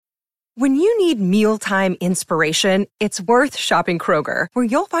When you need mealtime inspiration, it's worth shopping Kroger, where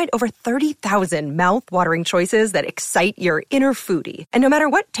you'll find over 30,000 mouth-watering choices that excite your inner foodie. And no matter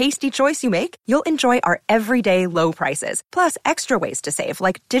what tasty choice you make, you'll enjoy our everyday low prices, plus extra ways to save,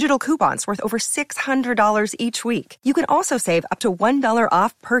 like digital coupons worth over $600 each week. You can also save up to $1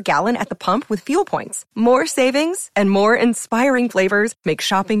 off per gallon at the pump with fuel points. More savings and more inspiring flavors make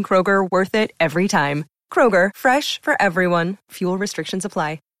shopping Kroger worth it every time. Kroger, fresh for everyone. Fuel restrictions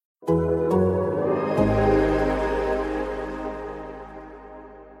apply.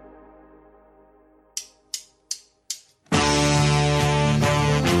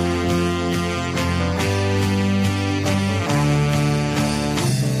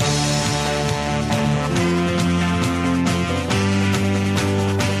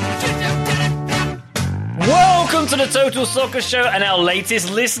 Welcome to the Total Soccer Show and our latest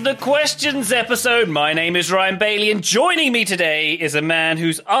Listener Questions episode. My name is Ryan Bailey, and joining me today is a man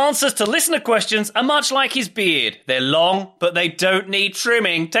whose answers to listener questions are much like his beard. They're long, but they don't need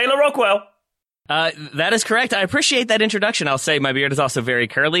trimming. Taylor Rockwell. That is correct. I appreciate that introduction. I'll say my beard is also very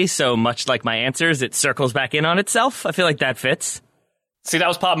curly, so much like my answers, it circles back in on itself. I feel like that fits. See, that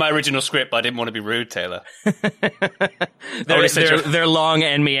was part of my original script, but I didn't want to be rude, Taylor. They're long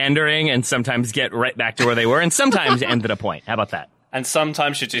and meandering, and sometimes get right back to where they were, and sometimes end at a point. How about that? And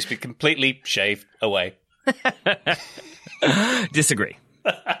sometimes should just be completely shaved away. Disagree.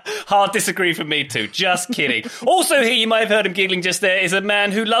 Hard disagree from me too. Just kidding. Also here, you might have heard him giggling just there, is a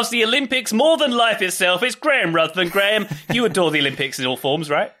man who loves the Olympics more than life itself. It's Graham Ruthven. Graham, you adore the Olympics in all forms,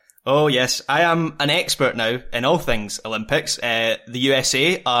 right? Oh, yes. I am an expert now in all things Olympics. The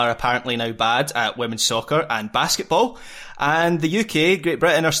USA are apparently now bad at women's soccer and basketball. And the UK, Great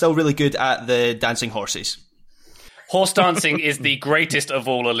Britain, are still really good at the dancing horses. Horse dancing is the greatest of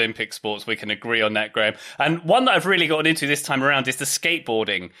all Olympic sports. We can agree on that, Graham. And one that I've really gotten into this time around is the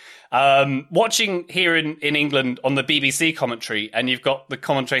skateboarding. Watching here in England on the BBC commentary, and you've got the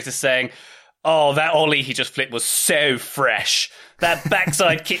commentators saying, oh, that ollie he just flipped was so fresh. That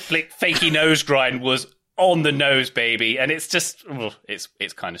backside kick flick fakey nose grind was on the nose, baby. And it's just,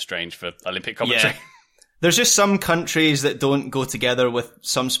 it's kind of strange for Olympic commentary. Yeah. There's just some countries that don't go together with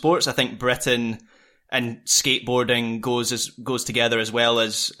some sports. I think Britain and skateboarding goes together as well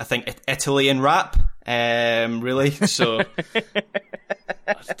as, I think, Italy and rap. Really? So,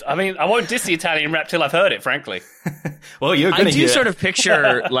 I mean, I won't diss the Italian rap till I've heard it, frankly. Well, you're going to hear it. I do sort of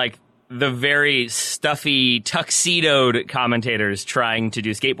picture, like, the very stuffy, tuxedoed commentators trying to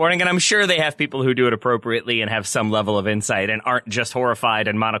do skateboarding, and I'm sure they have people who do it appropriately and have some level of insight and aren't just horrified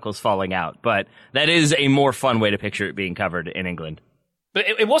and monocles falling out. But that is a more fun way to picture it being covered in England. But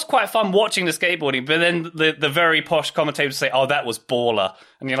it was quite fun watching the skateboarding, but then the very posh commentators say, oh, that was baller.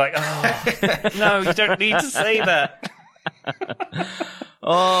 And you're like, oh, no, you don't need to say that.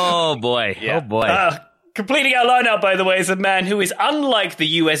 Oh, boy. Yeah. Oh, boy. Completing our lineup, by the way, is a man who is unlike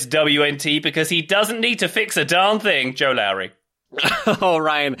the USWNT because he doesn't need to fix a darn thing, Joe Lowry. Oh,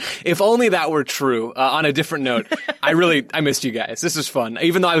 Ryan, if only that were true. On a different note, I missed you guys. This is fun.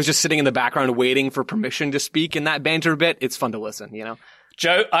 Even though I was just sitting in the background waiting for permission to speak in that banter bit, it's fun to listen, you know?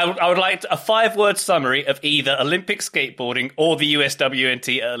 Joe, I would like a 5-word summary of either Olympic skateboarding or the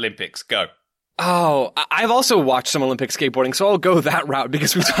USWNT Olympics. Go. Oh, I've also watched some Olympic skateboarding, so I'll go that route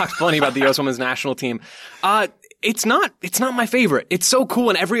because we talked plenty about the U.S. women's national team. It's not my favorite. It's so cool,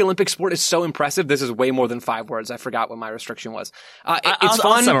 and every Olympic sport is so impressive. This is way more than 5 words. I forgot what my restriction was. It's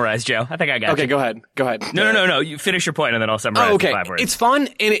fun. I'll summarize, Joe. I think I got you. Okay, go ahead. No. You finish your point, and then I'll summarize okay. the 5 words. It's fun,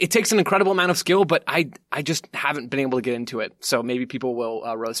 and it takes an incredible amount of skill, but I just haven't been able to get into it. So maybe people will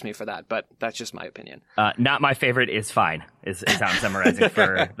roast me for that, but that's just my opinion. Not my favorite is fine, is how I'm summarizing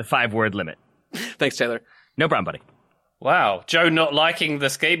for the 5-word limit. Thanks, Taylor. No problem, buddy. Wow, Joe not liking the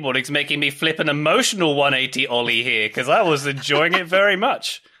skateboarding's making me flip an emotional 180 ollie here, because I was enjoying it very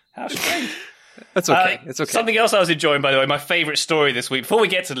much. How strange. That's okay. It's okay. Something else I was enjoying, by the way, my favourite story this week, before we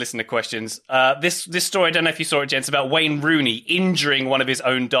get to listener questions, this story, I don't know if you saw it, gents, about Wayne Rooney injuring one of his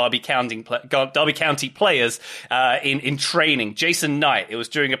own Derby County players in training. Jason Knight, it was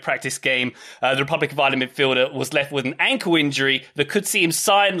during a practice game. The Republic of Ireland midfielder was left with an ankle injury that could see him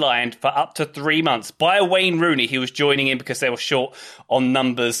sidelined for up to 3 months by Wayne Rooney. He was joining in because they were short on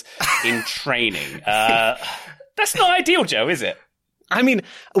numbers in training. That's not ideal, Joe, is it? I mean,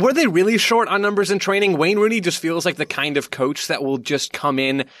 were they really short on numbers in training? Wayne Rooney just feels like the kind of coach that will just come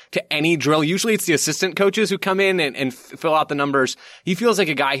in to any drill. Usually it's the assistant coaches who come in and fill out the numbers. He feels like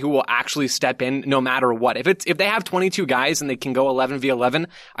a guy who will actually step in no matter what. If they have 22 guys and they can go 11v11,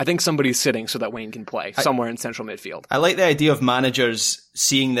 I think somebody's sitting so that Wayne can play somewhere in central midfield. I like the idea of managers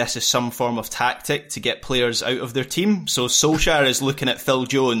seeing this as some form of tactic to get players out of their team. So Solskjaer is looking at Phil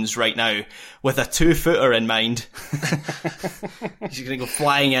Jones right now with a 2-footer in mind. He's going to go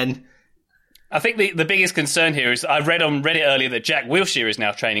flying in. I think the biggest concern here is I read on Reddit earlier that Jack Wilshere is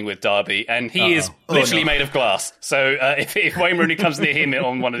now training with Derby, and he is literally made of glass. So if Wayne Rooney comes near him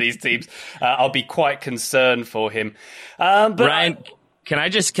on one of these teams, I'll be quite concerned for him. But Ryan, can I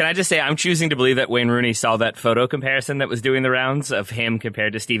just say I'm choosing to believe that Wayne Rooney saw that photo comparison that was doing the rounds of him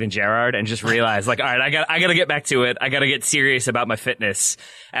compared to Steven Gerrard and just realized, like, all right, I got to get back to it. I got to get serious about my fitness.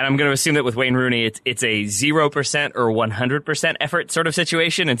 And I'm going to assume that with Wayne Rooney, it's a 0% or 100% effort sort of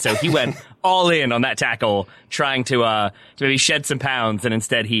situation. And so he went all in on that tackle, trying to maybe shed some pounds, and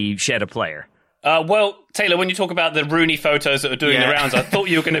instead he shed a player. Well, Taylor, when you talk about the Rooney photos that are doing the rounds, I thought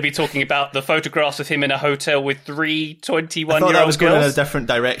you were going to be talking about the photographs of him in a hotel with 3 21-year-old girls. I thought that was going in a different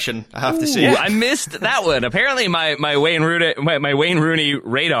direction, I have to say. I missed that one. Apparently my Wayne Rooney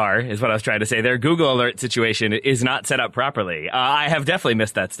radar is what I was trying to say. Their Google alert situation is not set up properly. I have definitely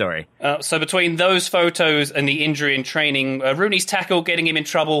missed that story. So between those photos and the injury in training, Rooney's tackle getting him in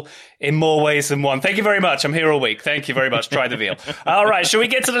trouble in more ways than one. Thank you very much. I'm here all week. Thank you very much. Try the veal. All right, shall we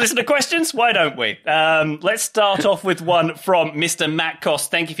get to the listener questions? Why don't we? Let's start off with one from Mr. Matt Koss.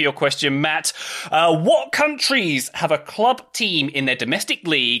 Thank you for your question, Matt. What countries have a club team in their domestic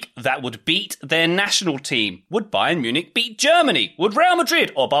league that would beat their national team? Would Bayern Munich beat Germany? Would Real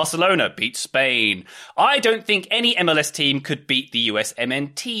Madrid or Barcelona beat Spain? I don't think any MLS team could beat the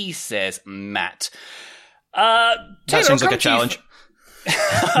USMNT, says Matt. That seems like a challenge.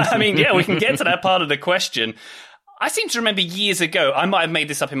 I mean, yeah, we can get to that part of the question. I seem to remember years ago, I might have made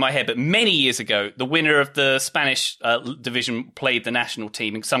this up in my head, but many years ago, the winner of the Spanish division played the national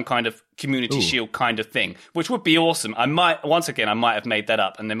team in some kind of community shield kind of thing, which would be awesome. I might have made that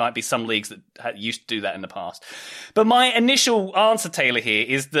up, and there might be some leagues that used to do that in the past. But my initial answer, Taylor, here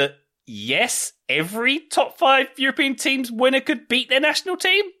is that yes, every top 5 European team's winner could beat their national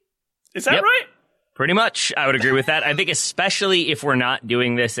team. Is that right? Pretty much. I would agree with that. I think especially if we're not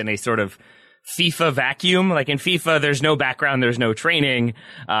doing this in a sort of FIFA vacuum. Like in FIFA, there's no background, there's no training,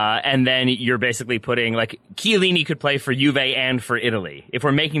 and then you're basically putting, like, Chiellini could play for Juve and for Italy. If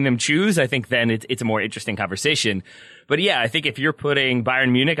we're making them choose, I think then it's a more interesting conversation. But yeah, I think if you're putting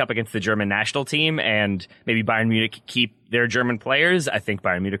Bayern Munich up against the German national team and maybe Bayern Munich keep their German players, I think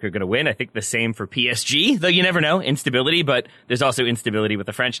Bayern Munich are going to win. I think the same for PSG, though you never know, instability, but there's also instability with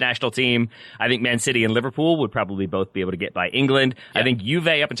the French national team. I think Man City and Liverpool would probably both be able to get by England. Yeah. I think Juve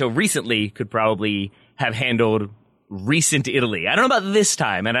up until recently could probably have handled recent Italy. I don't know about this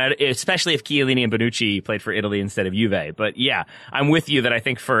time, and especially if Chiellini and Bonucci played for Italy instead of Juve. But yeah, I'm with you that I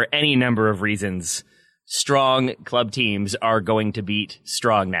think for any number of reasons, strong club teams are going to beat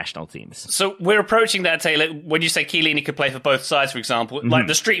strong national teams. So we're approaching that, Taylor, when you say Chiellini could play for both sides, for example, like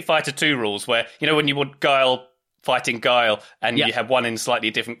the Street Fighter 2 rules, where, you know, when you want Guile fighting Guile and you have one in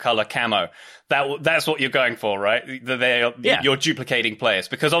slightly different color camo, that's what you're going for, right? You're duplicating players,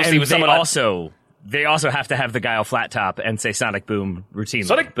 because obviously with someone they also have to have the Guile flat top and say Sonic Boom routinely.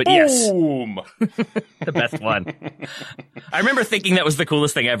 Sonic but Boom! Yes. The best one. I remember thinking that was the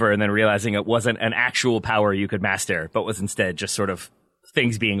coolest thing ever and then realizing it wasn't an actual power you could master, but was instead just sort of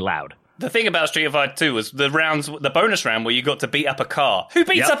things being loud. The thing about Street Fighter 2 was the bonus round where you got to beat up a car. Who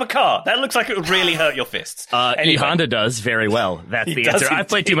beats up a car? That looks like it would really hurt your fists. Anyway. Honda does very well. That's the answer. I've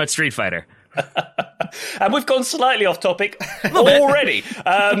played too much Street Fighter. And we've gone slightly off topic already.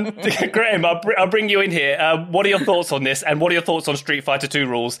 Graham, I'll bring you in here. What are your thoughts on this, and what are your thoughts on Street Fighter 2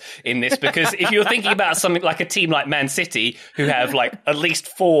 rules in this? Because if you're thinking about something like a team like Man City, who have like at least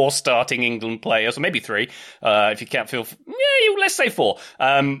 4 starting England players, or maybe 3, if you can't feel, let's say 4.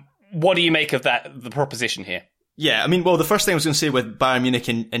 What do you make of the proposition here? Yeah, I mean, well, the first thing I was going to say with Bayern Munich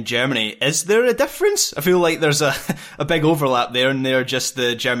and Germany, is there a difference? I feel like there's a big overlap there, and they're just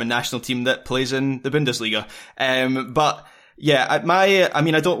the German national team that plays in the Bundesliga. But yeah,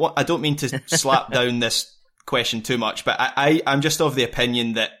 I don't mean to slap down this question too much, but I'm just of the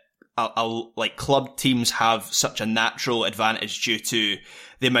opinion that like club teams have such a natural advantage due to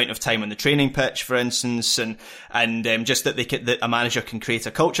the amount of time on the training pitch, for instance, and just that that a manager can create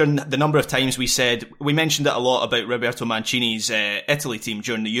a culture. And the number of times we mentioned it a lot about Roberto Mancini's Italy team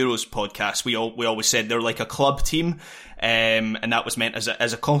during the Euros podcast. We always said they're like a club team, and that was meant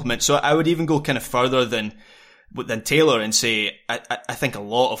as a compliment. So I would even go kind of further than Taylor and say I think a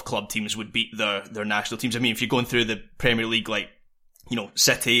lot of club teams would beat their national teams. I mean, if you're going through the Premier League, like, you know,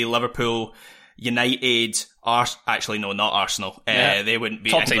 City, Liverpool, United, actually no, not Arsenal. They wouldn't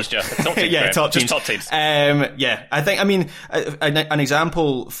be top teams, Jeff. Top teams, yeah, top teams. Just top teams. I think, I mean, an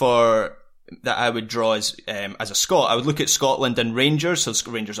example for that I would draw as a Scot. I would look at Scotland and Rangers. So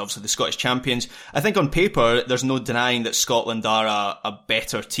Rangers, obviously the Scottish champions. I think on paper, there's no denying that Scotland are a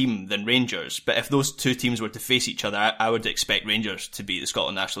better team than Rangers. But if those two teams were to face each other, I would expect Rangers to be the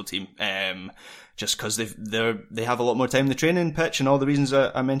Scotland national team. Just because they have a lot more time in the training pitch and all the reasons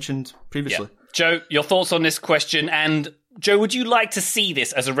I mentioned previously. Yeah. Joe, your thoughts on this question? And Joe, would you like to see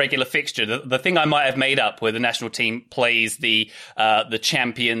this as a regular fixture? The thing I might have made up where the national team plays the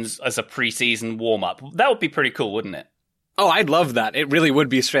champions as a pre-season warm-up. That would be pretty cool, wouldn't it? Oh, I'd love that. It really would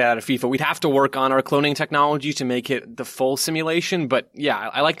be straight out of FIFA. We'd have to work on our cloning technology to make it the full simulation. But yeah,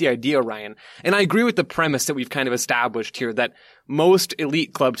 I like the idea, Ryan. And I agree with the premise that we've kind of established here that most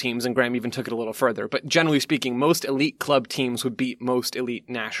elite club teams, and Graham even took it a little further, but generally speaking, most elite club teams would beat most elite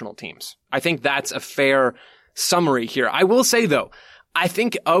national teams. I think that's a fair summary here. I will say though, I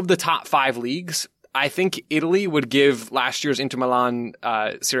think of the top 5 leagues, I think Italy would give last year's Inter Milan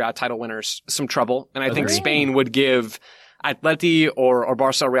Serie A title winners some trouble. And I think Spain would give Atleti or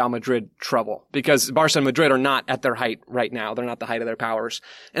Barca Real Madrid trouble because Barca and Madrid are not at their height right now. They're not the height of their powers.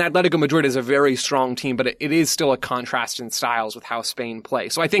 And Atletico Madrid is a very strong team, but it is still a contrast in styles with how Spain play.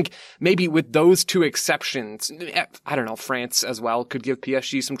 So I think maybe with those two exceptions, I don't know, France as well could give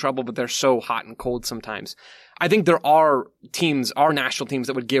PSG some trouble, but they're so hot and cold sometimes. I think there are national teams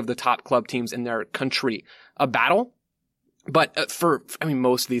that would give the top club teams in their country a battle. But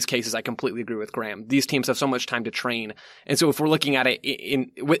most of these cases, I completely agree with Graham. These teams have so much time to train. And so if we're looking at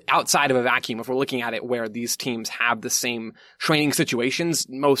it outside of a vacuum, if we're looking at it where these teams have the same training situations,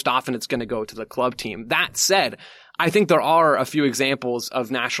 most often it's going to go to the club team. That said, I think there are a few examples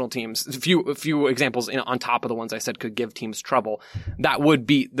of national teams, a few examples on top of the ones I said could give teams trouble that would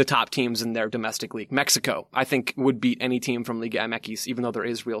beat the top teams in their domestic league. Mexico, I think, would beat any team from Liga MX, even though there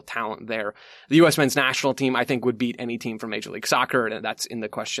is real talent there. The U.S. men's national team, I think, would beat any team from Major League Soccer, and that's in the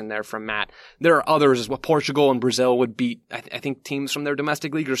question there from Matt. There are others as well. Portugal and Brazil would beat, I think, teams from their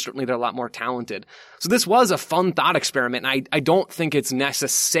domestic league, or certainly they're a lot more talented. So this was a fun thought experiment, and I don't think it's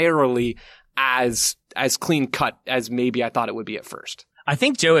necessarily as clean cut as maybe I thought it would be at first. I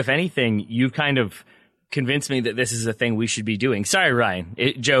think, Joe, if anything, you've kind of convinced me that this is a thing we should be doing. Sorry, Ryan.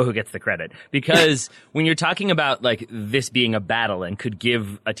 Joe who gets the credit. Because when you're talking about like this being a battle and could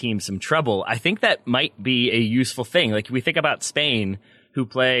give a team some trouble, I think that might be a useful thing. Like we think about Spain, who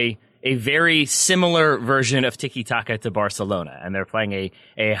play a very similar version of tiki-taka to Barcelona, and they're playing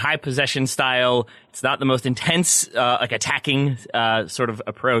a high possession style. It's not the most intense, attacking, sort of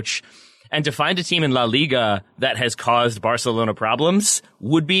approach. And to find a team in La Liga that has caused Barcelona problems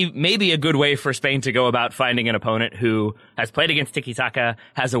would be maybe a good way for Spain to go about finding an opponent who has played against tiki-taka,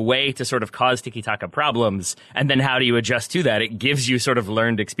 has a way to sort of cause tiki-taka problems, and then how do you adjust to that? It gives you sort of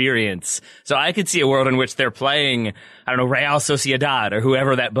learned experience. So I could see a world in which they're playing, I don't know, Real Sociedad or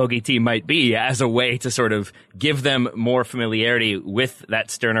whoever that bogey team might be as a way to sort of give them more familiarity with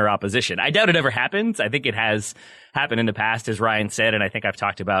that sterner opposition. I doubt it ever happens. I think it has happened in the past, as Ryan said, and I think I've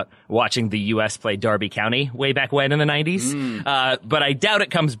talked about watching the U.S. play Derby County way back when in the 90s. But I doubt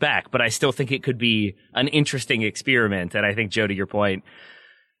it comes back, but I still think it could be an interesting experiment. And I think, Joe, to your point,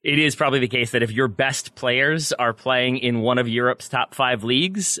 it is probably the case that if your best players are playing in one of Europe's top 5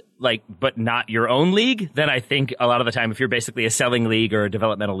 leagues, but not your own league, then I think a lot of the time, if you're basically a selling league or a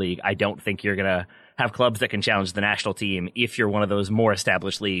developmental league, I don't think you're going to have clubs that can challenge the national team. If you're one of those more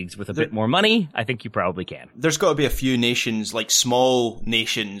established leagues with a bit more money, I think you probably can. There's got to be a few nations, like small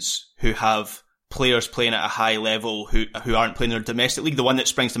nations, who have players playing at a high level who aren't playing their domestic league. The one that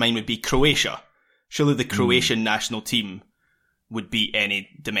springs to mind would be Croatia. Surely the Croatian national team would beat any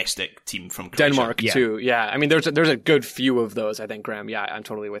domestic team from Croatia. Denmark, too. Yeah. I mean, there's a good few of those, I think, Graham. Yeah, I'm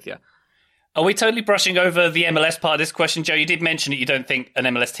totally with you. Are we totally brushing over the MLS part of this question, Joe? You did mention that you don't think an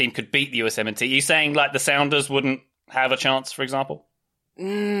MLS team could beat the USMNT. Are you saying like the Sounders wouldn't have a chance, for example?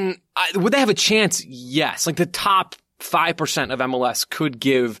 Would they have a chance? Yes. Like the top 5% of MLS could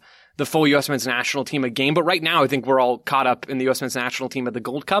give the full U.S. men's national team a game. But right now, I think we're all caught up in the U.S. men's national team at the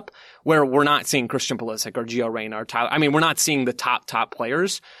Gold Cup, where we're not seeing Christian Pulisic or Gio Reyna or Tyler. I mean, we're not seeing the top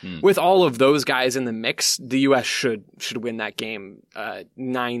players. With all of those guys in the mix, the U.S. should win that game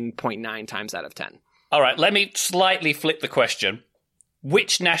 9.9 times out of 10. All right, let me slightly flip the question.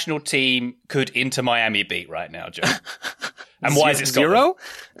 Which national team could Inter Miami beat right now, Joe? And why is it Scotland?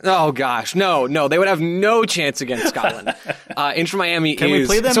 0? Oh, gosh. No. They would have no chance against Scotland. Inter Miami Can we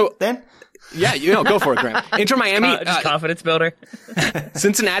play them then? Yeah, go for it, Graham. Inter Miami. Just confidence builder.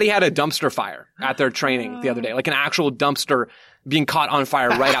 Cincinnati had a dumpster fire at their training the other day, like an actual dumpster being caught on fire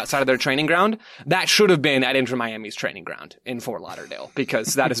right outside of their training ground. That should have been at Inter Miami's training ground in Fort Lauderdale,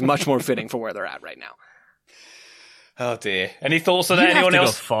 because that is much more fitting for where they're at right now. Oh, dear. Any thoughts on that? Anyone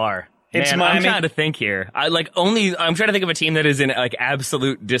else? Go far. Into Man, Miami? I'm trying to think here. I'm trying to think of a team that is in like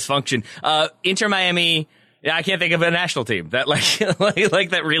absolute dysfunction. Inter Miami. Yeah, I can't think of a national team that like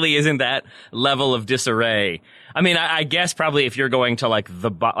that really isn't that level of disarray. I mean, I guess probably if you're going to like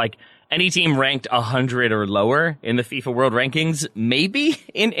any team ranked 100 or lower in the FIFA World Rankings, maybe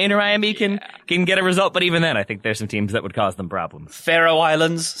Inter Miami can get a result. But even then, I think there's some teams that would cause them problems. Faroe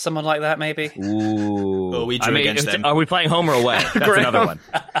Islands, someone like that, maybe. Ooh, Oh, we drew against them. Are we playing home or away? That's another one.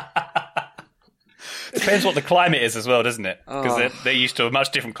 Depends what the climate is as well, doesn't it? Because they're used to a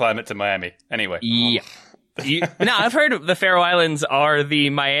much different climate to Miami. Anyway. Yeah. No, I've heard the Faroe Islands are the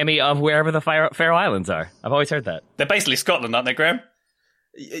Miami of wherever the Faroe Islands are. I've always heard that. They're basically Scotland, aren't they, Graham?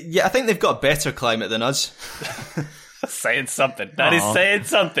 Yeah, I think they've got a better climate than us. Saying something. That is saying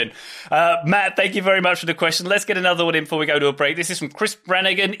something. Matt, thank you very much for the question. Let's get another one in before we go to a break. This is from Chris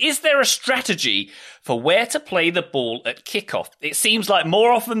Brannigan. Is there a strategy for where to play the ball at kickoff? It seems like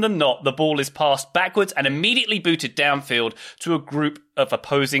more often than not, the ball is passed backwards and immediately booted downfield to a group of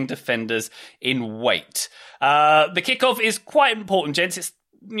opposing defenders in weight. The kickoff is quite important, gents.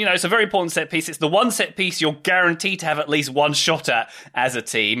 It's a very important set piece. It's the one set piece you're guaranteed to have at least one shot at as a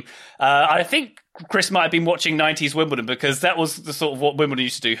team. I think Chris might have been watching 90s Wimbledon because that was the sort of what Wimbledon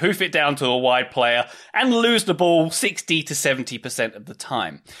used to do. Hoof it down to a wide player and lose the ball 60 to 70% of the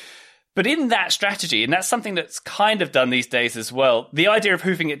time. But in that strategy, and that's something that's kind of done these days as well, the idea of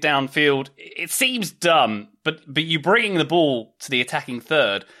hoofing it downfield, it seems dumb, but you bringing the ball to the attacking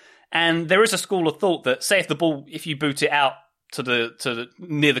third, and there is a school of thought that, say if you boot it out to the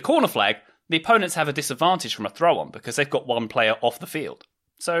near the corner flag, the opponents have a disadvantage from a throw on because they've got one player off the field.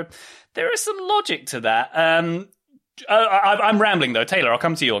 So there is some logic to that. I'm rambling though. Taylor, I'll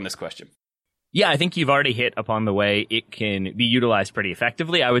come to you on this question. Yeah, I think you've already hit upon the way it can be utilized pretty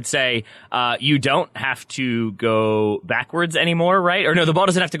effectively. I would say you don't have to go backwards anymore, right? Or no, the ball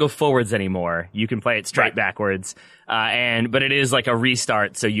doesn't have to go forwards anymore. You can play it straight backwards. But it is like a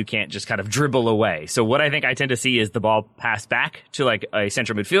restart, so you can't just kind of dribble away. So what I think I tend to see is the ball pass back to like a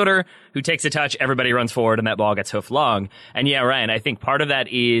central midfielder who takes a touch, everybody runs forward, and that ball gets hoof long. And yeah, Ryan, I think part of that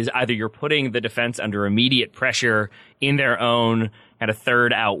is either you're putting the defense under immediate pressure in their own kind of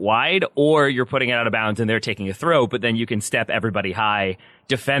third out wide, or you're putting it out of bounds and they're taking a throw, but then you can step everybody high,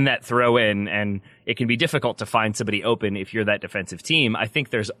 defend that throw in, and it can be difficult to find somebody open if you're that defensive team. I think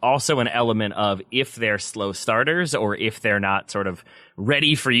there's also an element of if they're slow starters or if they're not sort of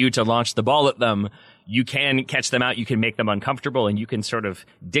ready for you to launch the ball at them, you can catch them out, you can make them uncomfortable, and you can sort of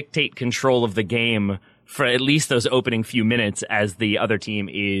dictate control of the game for at least those opening few minutes as the other team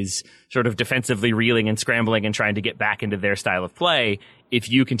is sort of defensively reeling and scrambling and trying to get back into their style of play. If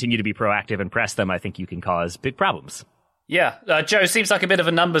you continue to be proactive and press them, I think you can cause big problems. Yeah, Joe, seems like a bit of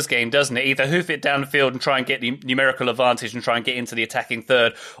a numbers game, doesn't it? Either hoof it downfield and try and get the numerical advantage and try and get into the attacking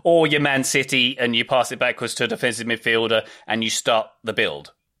third, or you're Man City and you pass it backwards to a defensive midfielder and you start the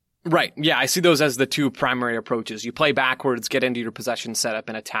build. Right. Yeah, I see those as the two primary approaches. You play backwards, get into your possession setup,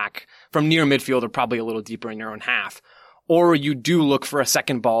 and attack from near midfield or probably a little deeper in your own half. Or you do look for a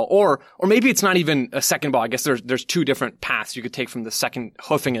second ball, or maybe it's not even a second ball. I guess there's two different paths you could take from the second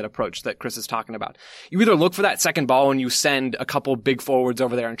hoofing it approach that Chris is talking about. You either look for that second ball and you send a couple big forwards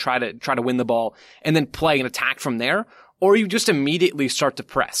over there and try to win the ball and then play an attack from there, or you just immediately start to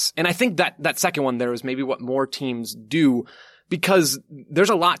press. And I think that second one there is maybe what more teams do, because there's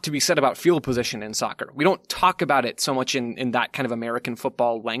a lot to be said about field position in soccer. We don't talk about it so much in that kind of American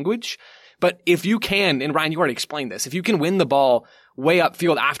football language. But if you can, and Ryan, you already explained this, if you can win the ball way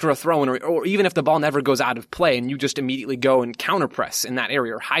upfield after a throw-in, or even if the ball never goes out of play and you just immediately go and counter press in that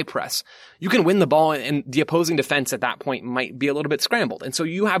area or high press, you can win the ball, and the opposing defense at that point might be a little bit scrambled. And so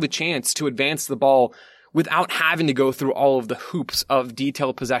you have a chance to advance the ball without having to go through all of the hoops of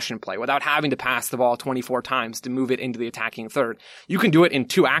detailed possession play, without having to pass the ball 24 times to move it into the attacking third. You can do it in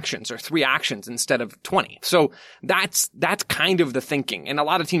 2 actions or 3 actions instead of 20. So that's kind of the thinking. And a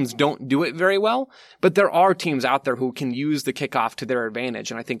lot of teams don't do it very well, but there are teams out there who can use the kickoff to their advantage.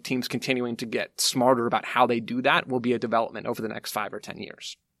 And I think teams continuing to get smarter about how they do that will be a development over the next 5 or 10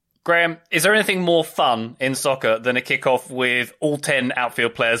 years. Graham, is there anything more fun in soccer than a kickoff with all 10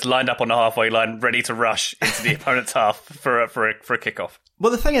 outfield players lined up on the halfway line, ready to rush into the opponent's half for a kickoff?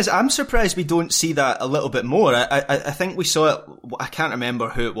 Well, the thing is, I'm surprised we don't see that a little bit more. I think we saw it, I can't remember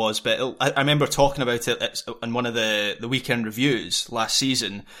who it was, but I remember talking about it in one of the weekend reviews last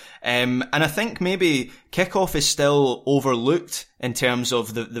season. And I think maybe kickoff is still overlooked in terms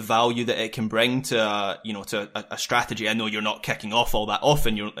of the value that it can bring to, a strategy. I know you're not kicking off all that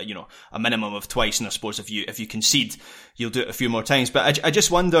often. You're, a minimum of twice. And I suppose if you concede, you'll do it a few more times. But I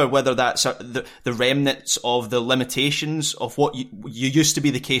just wonder whether that's the remnants of the limitations of what you used to be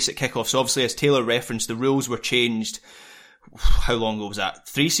the case at kickoff. So obviously, as Taylor referenced, the rules were changed. How long ago was that?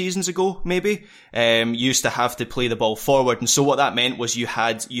 3 seasons ago, maybe? You used to have to play the ball forward. And so what that meant was you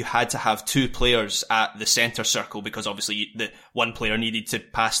had to have 2 players at the center circle, because obviously the one player needed to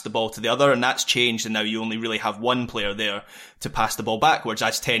pass the ball to the other, and that's changed, and now you only really have one player there to pass the ball backwards.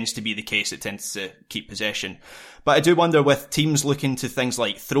 That tends to be the case. It tends to keep possession. But I do wonder, with teams looking to things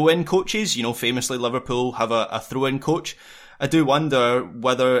like throw-in coaches, famously Liverpool have a throw-in coach. I do wonder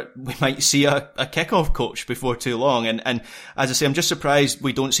whether we might see a kickoff coach before too long. And as I say, I'm just surprised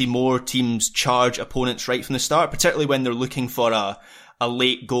we don't see more teams charge opponents right from the start, particularly when they're looking for a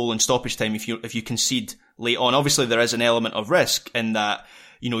late goal in stoppage time. If you concede late on, obviously there is an element of risk in that,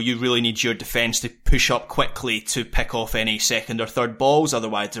 you really need your defence to push up quickly to pick off any second or third balls.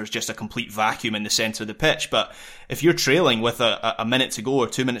 Otherwise, there's just a complete vacuum in the centre of the pitch. But if you're trailing with a minute to go or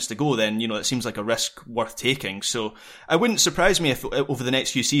 2 minutes to go, then, it seems like a risk worth taking. So it wouldn't surprise me if over the next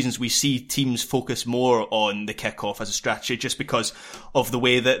few seasons we see teams focus more on the kickoff as a strategy, just because of the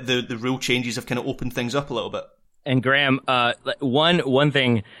way that the rule changes have kind of opened things up a little bit. And Graham, one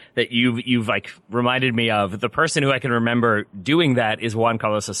thing that you've reminded me of, the person who I can remember doing that is Juan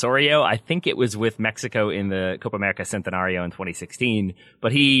Carlos Osorio. I think it was with Mexico in the Copa America Centenario in 2016,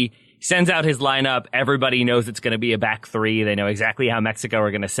 but he sends out his lineup. Everybody knows it's going to be a back 3. They know exactly how Mexico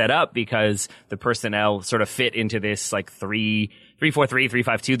are going to set up because the personnel sort of fit into this 3-4-3,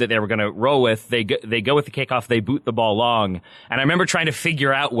 3-5-2 that they were going to roll with. They go with the kickoff. They boot the ball long. And I remember trying to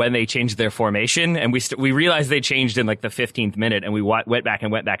figure out when they changed their formation, and we realized they changed in the 15th minute, and we went back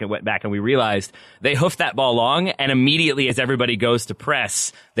and we realized they hoofed that ball long, and immediately as everybody goes to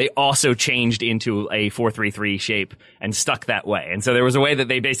press, they also changed into a 4-3-3 shape and stuck that way. And so there was a way that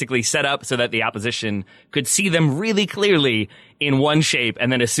they basically set up so that the opposition could see them really clearly in one shape,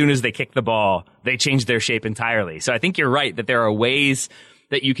 and then as soon as they kick the ball, they change their shape entirely. So I think you're right that there are ways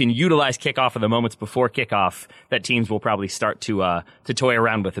that you can utilize kickoff in the moments before kickoff that teams will probably start to toy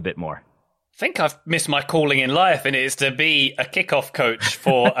around with a bit more. I think I've missed my calling in life, and it is to be a kickoff coach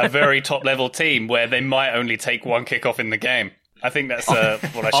for a very top-level team where they might only take one kickoff in the game. I think that's what I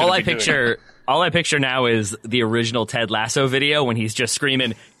should be doing. All I picture now is the original Ted Lasso video when he's just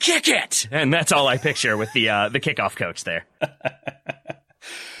screaming, "Kick it!" And that's all I picture with the kickoff coach there.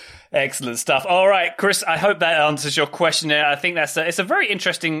 Excellent stuff. All right, Chris, I hope that answers your question. I think it's a very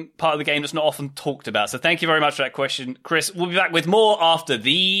interesting part of the game that's not often talked about. So thank you very much for that question, Chris. We'll be back with more after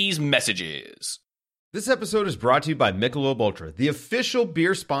these messages. This episode is brought to you by Michelob Ultra, the official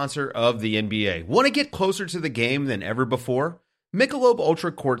beer sponsor of the NBA. Want to get closer to the game than ever before? Michelob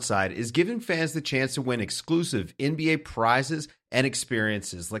Ultra Courtside is giving fans the chance to win exclusive NBA prizes and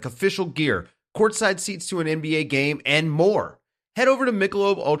experiences like official gear, courtside seats to an NBA game, and more. Head over to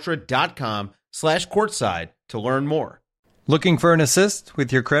MichelobUltra.com/courtside to learn more. Looking for an assist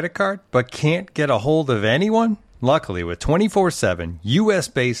with your credit card but can't get a hold of anyone? Luckily, with 24/7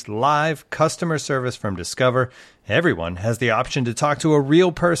 U.S.-based live customer service from Discover, everyone has the option to talk to a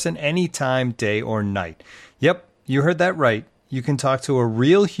real person anytime, day or night. Yep, you heard that right. You can talk to a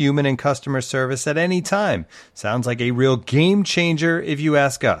real human in customer service at any time. Sounds like a real game changer if you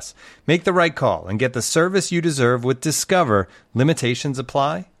ask us. Make the right call and get the service you deserve with Discover. Limitations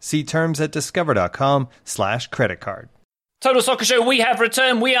apply. See terms at discover.com/creditcard. Total Soccer Show, we have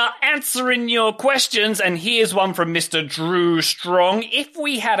returned. We are answering your questions, and here's one from Mr. Drew Strong. If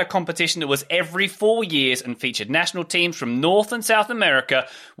we had a competition that was every 4 years and featured national teams from North and South America,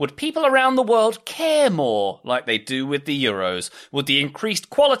 would people around the world care more like they do with the Euros? Would the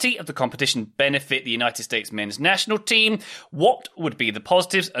increased quality of the competition benefit the United States men's national team? What would be the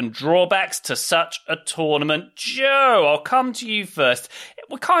positives and drawbacks to such a tournament? Joe, I'll come to you first.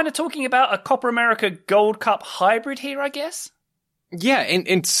 We're kind of talking about a Copa America Gold Cup hybrid here, I guess? Yeah,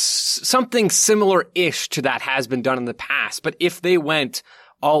 and something similar-ish to that has been done in the past. But if they went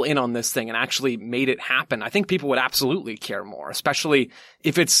all in on this thing and actually made it happen, I think people would absolutely care more, especially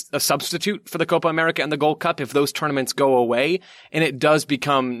if it's a substitute for the Copa America and the Gold Cup, if those tournaments go away and it does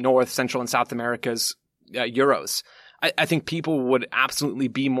become North, Central, and South America's Euros. I think people would absolutely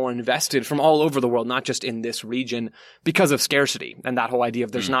be more invested from all over the world, not just in this region, because of scarcity and that whole idea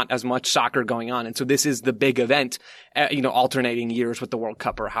of there's not as much soccer going on. And so this is the big event, alternating years with the World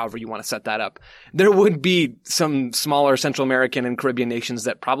Cup or however you want to set that up. There would be some smaller Central American and Caribbean nations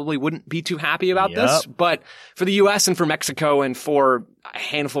that probably wouldn't be too happy about this. But for the US and for Mexico and for a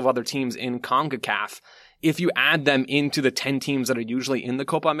handful of other teams in CONCACAF, if you add them into the 10 teams that are usually in the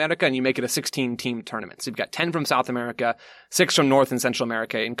Copa America and you make it a 16-team tournament. So you've got 10 from South America, 6 from North and Central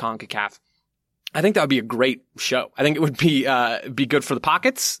America in CONCACAF. I think that would be a great show. I think it would be good for the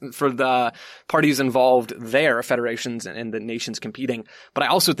pockets, for the parties involved there, federations and the nations competing. But I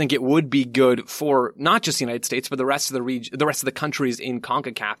also think it would be good for not just the United States, but the rest of the region, the rest of the countries in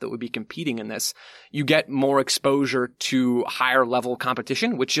CONCACAF that would be competing in this. You get more exposure to higher level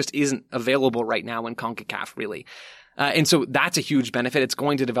competition, which just isn't available right now in CONCACAF, really. And so that's a huge benefit. It's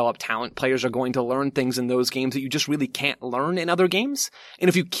going to develop talent. Players are going to learn things in those games that you just really can't learn in other games. And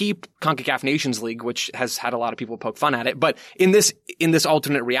if you keep CONCACAF Nations League, which has had a lot of people poke fun at it, but in this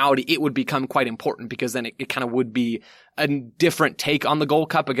alternate reality, it would become quite important because then it kind of would be a different take on the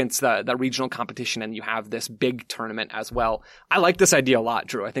Gold Cup against the regional competition. And you have this big tournament as well. I like this idea a lot,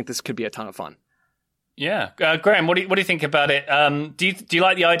 Drew. I think this could be a ton of fun. Yeah. Graham, what do you think about it? Do you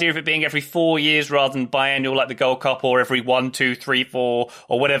like the idea of it being every 4 years rather than biannual like the Gold Cup, or every 1, 2, 3, 4,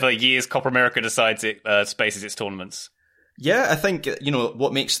 or whatever years Copa America decides it spaces its tournaments? Yeah, I think,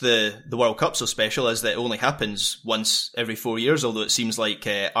 what makes the World Cup so special is that it only happens once every 4 years, although it seems like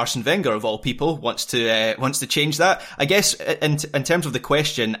Arsene Wenger, of all people, wants to change that. I guess in terms of the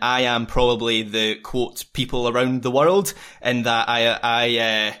question, I am probably the, quote, people around the world, in that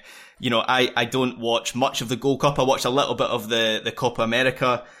I don't watch much of the Gold Cup. I watch a little bit of the Copa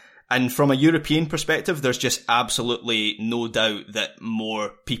America. And from a European perspective, there's just absolutely no doubt that more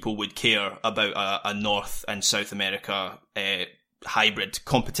people would care about a North and South America hybrid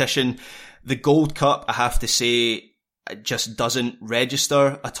competition. The Gold Cup, I have to say, just doesn't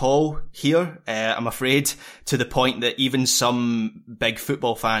register at all here, I'm afraid, to the point that even some big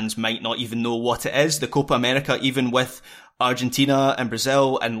football fans might not even know what it is. The Copa America, even with Argentina and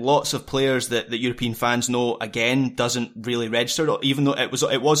Brazil and lots of players that European fans know, again, doesn't really register, even though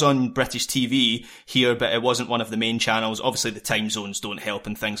it was on British TV here, but it wasn't one of the main channels. Obviously the time zones don't help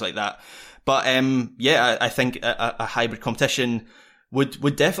and things like that. But I think a hybrid competition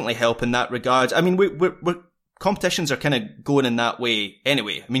would definitely help in that regard. I mean, we're competitions are kind of going in that way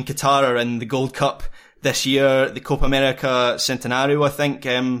anyway. I mean, Qatar are in the Gold Cup this year, the Copa America Centenario, I think,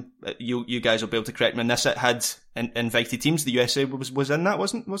 you guys will be able to correct me on this, it had invited teams. The USA was in that,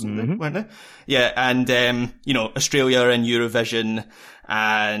 wasn't they? Weren't they? Yeah, and, Australia in Eurovision,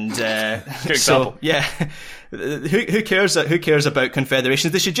 and, so, yeah. Who cares about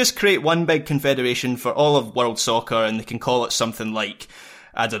confederations? They should just create one big confederation for all of world soccer, and they can call it something like,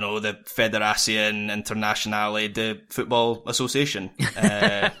 I don't know, the Federación Internacional de Football Association.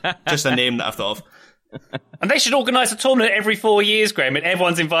 Just a name that I've thought of. And they should organise a tournament every 4 years, Graham, and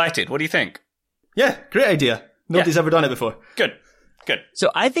everyone's invited. What do you think? Yeah, great idea. Nobody's ever done it before. Good.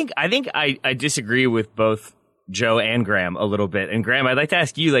 So I think I disagree with both Joe and Graham a little bit. And Graham, I'd like to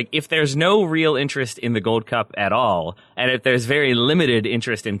ask you, like, if there's no real interest in the Gold Cup at all, and if there's very limited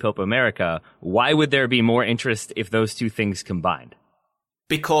interest in Copa America, why would there be more interest if those two things combined?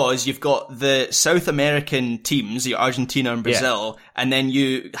 Because you've got the South American teams, your Argentina and Brazil, and then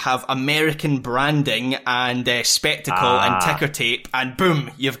you have American branding and spectacle and ticker tape, and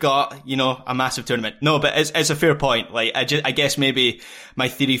boom, you've got, a massive tournament. No, but it's a fair point. Like, I guess maybe my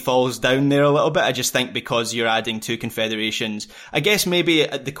theory falls down there a little bit. I just think because you're adding two confederations, I guess maybe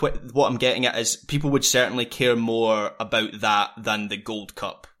what I'm getting at is people would certainly care more about that than the Gold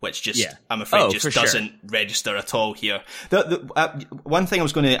Cup, which just, I'm afraid, doesn't register at all here. One thing I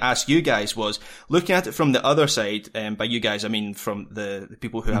was going to ask you guys was, looking at it from the other side, by you guys, I mean from the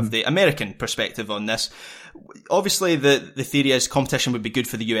people who have the American perspective on this. Obviously, the theory is competition would be good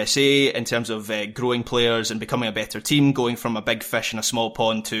for the USA in terms of growing players and becoming a better team, going from a big fish in a small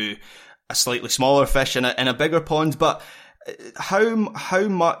pond to a slightly smaller fish in a bigger pond. But how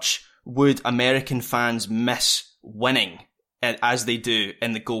much would American fans miss winning as they do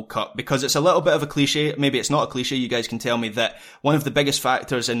in the Gold Cup? Because it's a little bit of a cliche, maybe it's not a cliche, you guys can tell me, that one of the biggest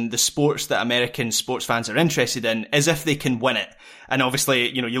factors in the sports that American sports fans are interested in is if they can win it. And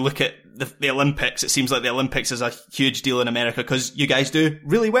obviously, you look at the Olympics, it seems like the Olympics is a huge deal in America because you guys do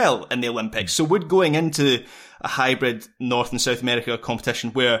really well in the Olympics. So would going into a hybrid North and South America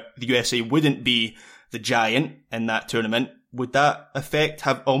competition where the USA wouldn't be the giant in that tournament, would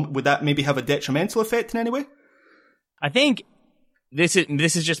that maybe have a detrimental effect in any way? I think this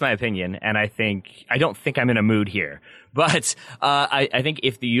is just my opinion, and I don't think I'm in a mood here. But I think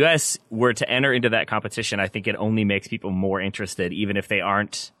if the U.S. were to enter into that competition, I think it only makes people more interested, even if they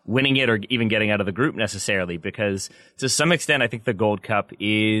aren't winning it or even getting out of the group necessarily. Because to some extent, I think the Gold Cup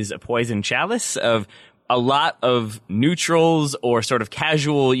is a poison chalice of a lot of neutrals or sort of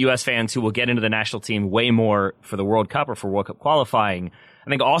casual U.S. fans who will get into the national team way more for the World Cup or for World Cup qualifying. I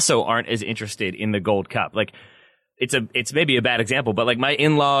think also aren't as interested in the Gold Cup. Like, it's maybe a bad example, but like my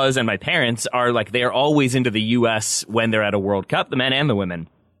in-laws and my parents are like, they're always into the U.S. when they're at a World Cup, the men and the women.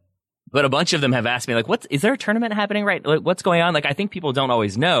 But a bunch of them have asked me, like, is there a tournament happening right? Like, what's going on? Like, I think people don't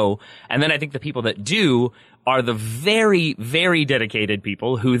always know. And then I think the people that do are the very, very dedicated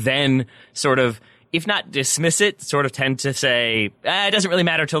people who then sort of, if not dismiss it, sort of tend to say, it doesn't really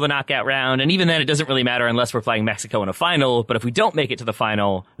matter till the knockout round. And even then, it doesn't really matter unless we're playing Mexico in a final. But if we don't make it to the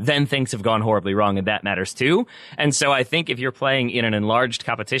final, then things have gone horribly wrong, and that matters too. And so I think if you're playing in an enlarged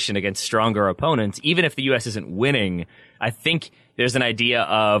competition against stronger opponents, even if the U.S. isn't winning, I think there's an idea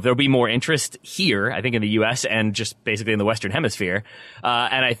of there'll be more interest here, I think, in the U.S. and just basically in the Western Hemisphere.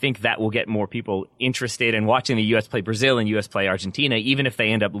 And I think that will get more people interested in watching the U.S. play Brazil and U.S. play Argentina. Even if they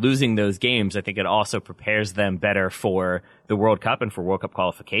end up losing those games, I think it also prepares them better for the World Cup and for World Cup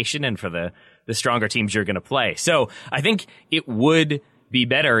qualification and for the stronger teams you're going to play. So I think it would be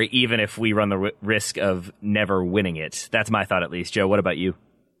better even if we run the risk of never winning it. That's my thought, at least. Joe, what about you?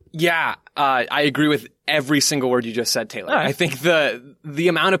 Yeah, I agree with every single word you just said, Taylor. Right. I think the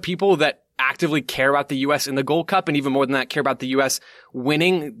amount of people that actively care about the U.S. in the Gold Cup, and even more than that, care about the U.S.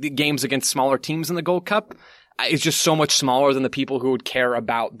 winning the games against smaller teams in the Gold Cup, is just so much smaller than the people who would care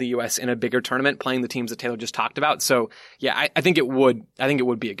about the U.S. in a bigger tournament, playing the teams that Taylor just talked about. So, yeah, I think it would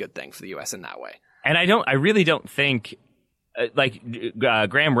be a good thing for the U.S. in that way. And I really don't think.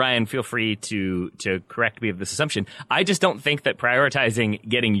 Graham, Ryan, feel free to correct me of this assumption. I just don't think that prioritizing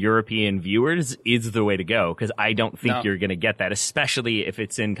getting European viewers is the way to go, because I don't think you're going to get that, especially if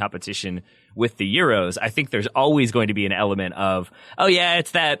it's in competition with the Euros. I think there's always going to be an element of, oh yeah,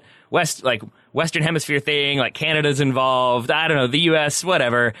 it's that Western Hemisphere thing, like Canada's involved, I don't know, the US,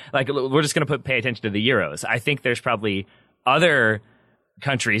 whatever. Like, we're just going to pay attention to the Euros. I think there's probably other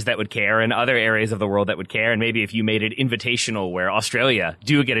countries that would care and other areas of the world that would care. And maybe if you made it invitational where Australia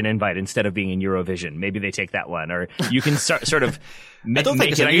do get an invite instead of being in Eurovision, maybe they take that one. Or you can sort of make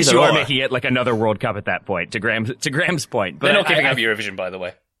it either or making it like another World Cup at that point, to Graham's point. But they're not giving up Eurovision, by the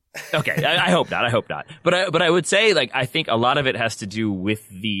way. Okay, I hope not. But I would say, like, I think a lot of it has to do with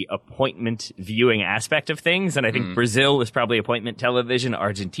the appointment viewing aspect of things, and I think Brazil is probably appointment television,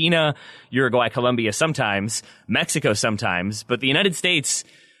 Argentina, Uruguay, Colombia sometimes, Mexico sometimes, but the United States,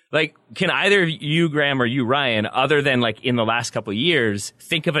 like, can either you, Graham, or you, Ryan, other than like in the last couple of years,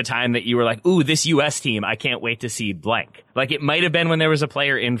 think of a time that you were like, ooh, this U.S. team, I can't wait to see blank. Like, it might have been when there was a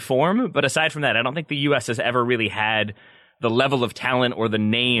player in form, but aside from that, I don't think the U.S. has ever really had the level of talent or the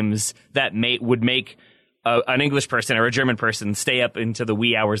names that would make an English person or a German person stay up into the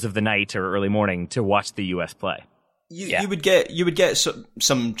wee hours of the night or early morning to watch the U.S. play. You would get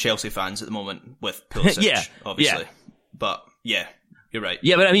some Chelsea fans at the moment with Pulisic, obviously. But yeah, you're right.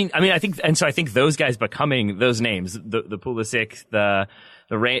 Yeah, but I mean, I think those guys becoming those names, the Pulisic, the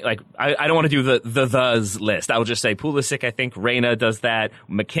like, I don't want to do the thes list. I will just say Pulisic, I think Reyna does that.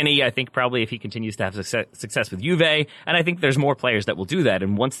 McKinney, I think probably if he continues to have success with Juve. And I think there's more players that will do that.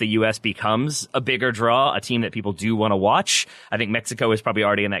 And once the U.S. becomes a bigger draw, a team that people do want to watch, I think Mexico is probably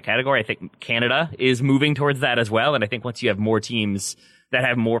already in that category. I think Canada is moving towards that as well. And I think once you have more teams that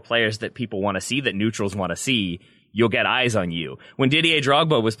have more players that people want to see, that neutrals want to see, you'll get eyes on you. When Didier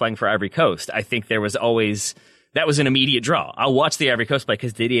Drogba was playing for Ivory Coast, I think there was always... that was an immediate draw. I'll watch the Ivory Coast play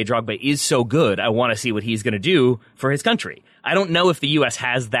because Didier Drogba is so good. I want to see what he's going to do for his country. I don't know if the U.S.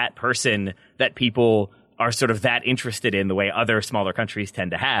 has that person that people are sort of that interested in the way other smaller countries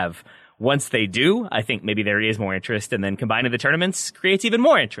tend to have. Once they do, I think maybe there is more interest, and then combining the tournaments creates even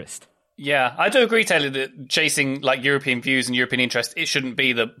more interest. Yeah, I do agree, Taylor, that chasing like European views and European interest, it shouldn't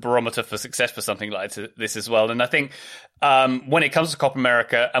be the barometer for success for something like this as well. And I think when it comes to Copa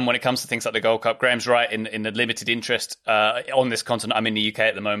America and when it comes to things like the Gold Cup, Graham's right in the limited interest on this continent. I'm in the UK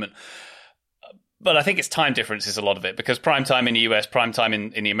at the moment. But I think it's time differences, a lot of it, because prime time in the US, prime time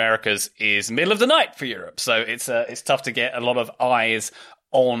in the Americas is middle of the night for Europe. So it's tough to get a lot of eyes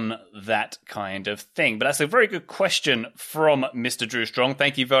on that kind of thing? But that's a very good question from Mr. Drew Strong.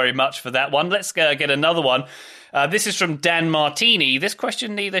 Thank you very much for that one. Let's get another one. This is from Dan Martini. This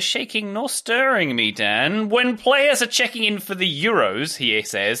question neither shaking nor stirring me, Dan. When players are checking in for the Euros, he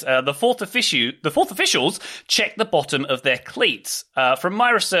says, the fourth officials check the bottom of their cleats. From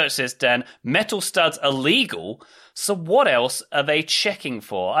my research, says Dan, metal studs are legal. So what else are they checking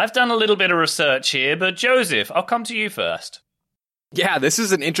for? I've done a little bit of research here, but Joseph, I'll come to you first. Yeah, this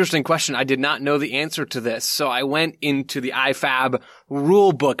is an interesting question. I did not know the answer to this. So I went into the IFAB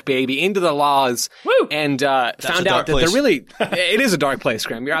rule book, baby, into the laws, and found out that they're really, it is a dark place,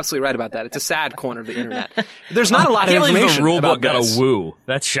 Graham. You're absolutely right about that. It's a sad corner of the internet. There's not a lot of information the rule about book this. got a woo.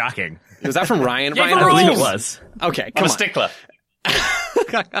 That's shocking. Was that from Ryan? Yeah, Ryan, I believe it was. Okay, I'm come a on. stickler.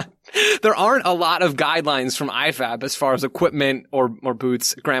 There aren't a lot of guidelines from IFAB as far as equipment or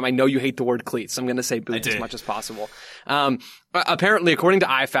boots. Graham, I know you hate the word cleats, so I'm going to say boots as much as possible. Apparently, according to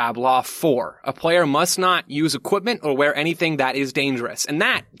IFAB Law 4, a player must not use equipment or wear anything that is dangerous. And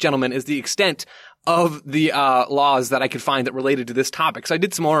that, gentlemen, is the extent of the laws that I could find that related to this topic. So I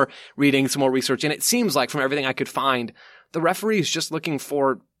did some more reading, some more research, and it seems like from everything I could find, the referee is just looking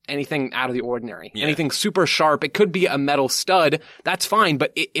for anything out of the ordinary, anything super sharp. It could be a metal stud. That's fine.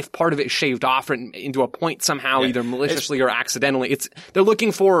 But if part of it is shaved off into a point somehow, either maliciously or accidentally, they're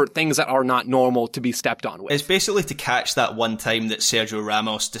looking for things that are not normal to be stepped on with. It's basically to catch that one time that Sergio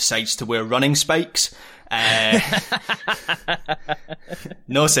Ramos decides to wear running spikes.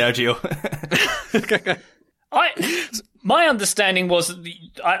 No, Sergio. My understanding was,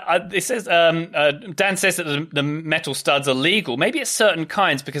 it says Dan says that the metal studs are legal. Maybe it's certain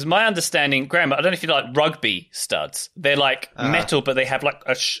kinds, because my understanding, Graham, I don't know if you like rugby studs. They're like metal, but they have like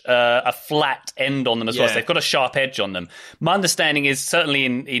a flat end on them as well. So they've got a sharp edge on them. My understanding is certainly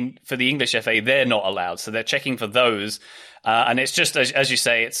in for the English FA, they're not allowed, so they're checking for those. And it's just, as you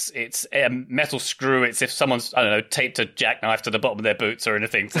say, it's a metal screw. It's if someone's, I don't know, taped a jackknife to the bottom of their boots or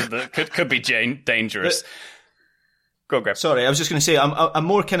anything, so that could be dangerous. Go on, Graham. Sorry, I was just going to say, a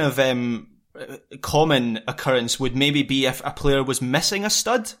more kind of common occurrence would maybe be if a player was missing a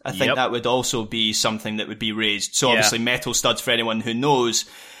stud. I think that would also be something that would be raised. So obviously metal studs, for anyone who knows,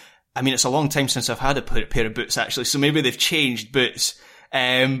 I mean, it's a long time since I've had a pair of boots actually, so maybe they've changed boots.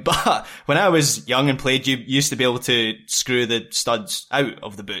 But when I was young and played, you used to be able to screw the studs out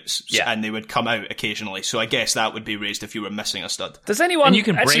of the boots, and they would come out occasionally. So I guess that would be raised if you were missing a stud. Does anyone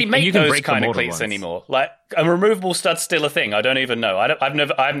actually make those kind of cleats anymore? Like, a removable stud's still a thing? I don't even know. I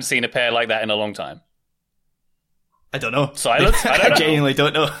haven't seen a pair like that in a long time. I don't know. Silence? I genuinely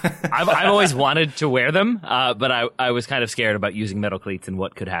don't know. I've always wanted to wear them, but I was kind of scared about using metal cleats and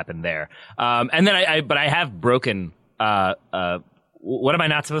what could happen there. And then I have broken, what am I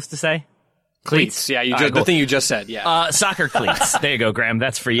not supposed to say? Cleats. Yeah, the thing you just said, soccer cleats. There you go, Graham.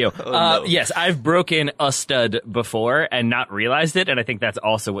 That's for you. No. Yes, I've broken a stud before and not realized it, and I think that's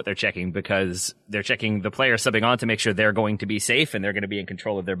also what they're checking, because they're checking the player subbing on to make sure they're going to be safe and they're going to be in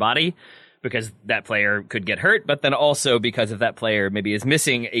control of their body, because that player could get hurt, but then also because if that player maybe is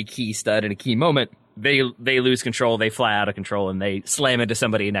missing a key stud in a key moment, they lose control, they fly out of control, and they slam into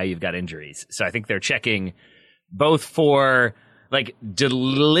somebody, and now you've got injuries. So I think they're checking both for like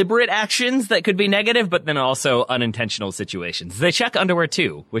deliberate actions that could be negative, but then also unintentional situations. They check underwear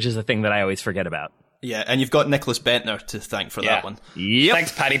too, which is a thing that I always forget about. Yeah, and you've got Nicholas Bentner to thank for that one. Yep.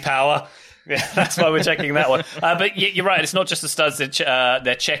 Thanks, Paddy Power. Yeah, that's why we're checking that one. But you're right. It's not just the studs.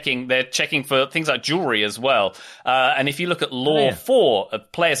 They're checking for things like jewelry as well. And if you look at Law 4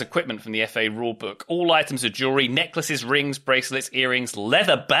 of players' equipment from the FA rulebook, all items of jewelry, necklaces, rings, bracelets, earrings,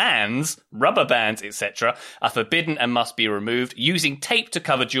 leather bands, rubber bands, etc., are forbidden and must be removed. Using tape to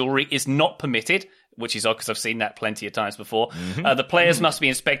cover jewelry is not permitted, which is odd because I've seen that plenty of times before. The players must be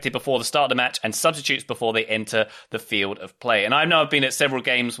inspected before the start of the match and substitutes before they enter the field of play. And I know I've been at several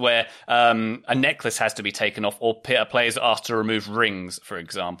games where a necklace has to be taken off, or players are asked to remove rings, for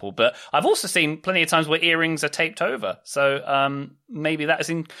example. But I've also seen plenty of times where earrings are taped over. So maybe that is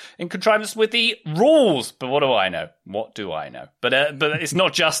in contrivance with the rules. But what do I know? What do I know? But it's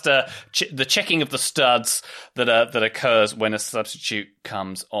not just the checking of the studs that occurs when a substitute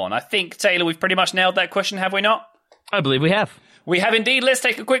comes on. I think, Taylor, we've pretty much nailed that question, have we not? I believe we have. We have indeed. Let's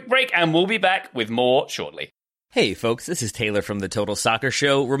take a quick break and we'll be back with more shortly. Hey folks, this is Taylor from the Total Soccer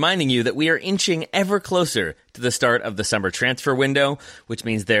Show, reminding you that we are inching ever closer to the start of the summer transfer window, which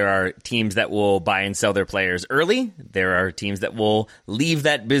means there are teams that will buy and sell their players early, there are teams that will leave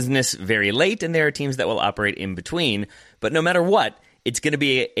that business very late, and there are teams that will operate in between. But no matter what, it's going to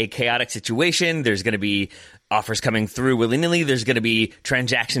be a chaotic situation. There's going to be offers coming through willy-nilly. There's going to be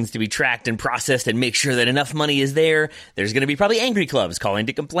transactions to be tracked and processed and make sure that enough money is there. There's going to be probably angry clubs calling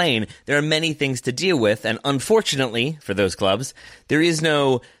to complain. There are many things to deal with, and unfortunately for those clubs, there is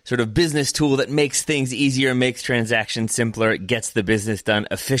no sort of business tool that makes things easier, makes transactions simpler, gets the business done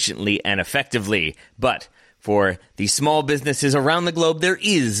efficiently and effectively. But for the small businesses around the globe, there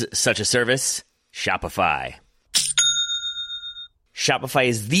is such a service, Shopify. Shopify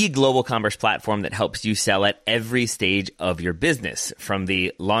is the global commerce platform that helps you sell at every stage of your business, from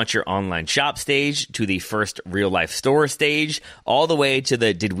the launch your online shop stage to the first real-life store stage, all the way to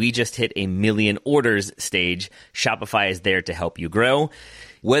the did we just hit 1 million orders stage. Shopify is there to help you grow.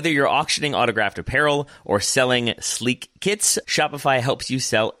 Whether you're auctioning autographed apparel or selling sleek kits, Shopify helps you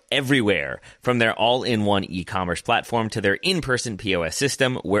sell everywhere. From their all-in-one e-commerce platform to their in-person POS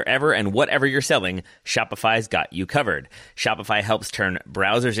system, wherever and whatever you're selling, Shopify's got you covered. Shopify helps turn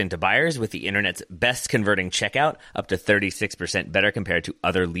browsers into buyers with the internet's best converting checkout, up to 36% better compared to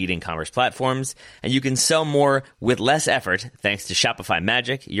other leading commerce platforms. And you can sell more with less effort thanks to Shopify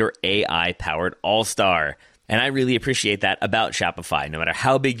Magic, your AI-powered all-star. And I really appreciate that about Shopify. No matter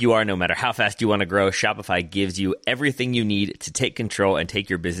how big you are, no matter how fast you want to grow, Shopify gives you everything you need to take control and take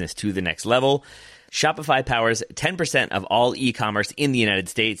your business to the next level. Shopify powers 10% of all e-commerce in the United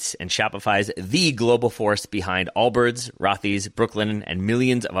States, and Shopify's the global force behind Allbirds, Rothy's, Brooklinen, and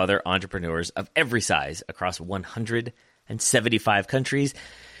millions of other entrepreneurs of every size across 175 countries.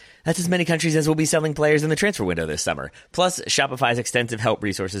 That's as many countries as will be selling players in the transfer window this summer. Plus, Shopify's extensive help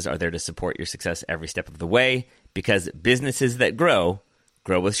resources are there to support your success every step of the way, because businesses that grow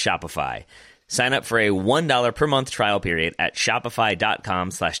with Shopify. Sign up for a $1 per month trial period at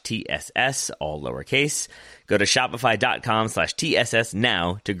shopify.com/TSS, all lowercase. Go to shopify.com/TSS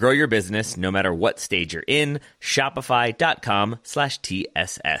now to grow your business no matter what stage you're in.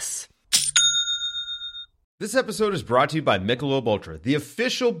 Shopify.com/TSS. This episode is brought to you by Michelob Ultra, the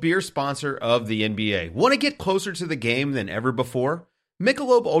official beer sponsor of the NBA. Want to get closer to the game than ever before?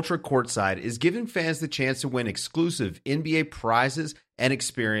 Michelob Ultra Courtside is giving fans the chance to win exclusive NBA prizes and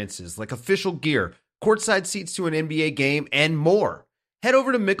experiences like official gear, courtside seats to an NBA game, and more. Head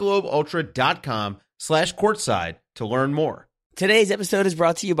over to MichelobUltra.com/courtside to learn more. Today's episode is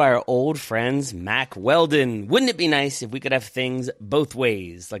brought to you by our old friends, Mack Weldon. Wouldn't it be nice if we could have things both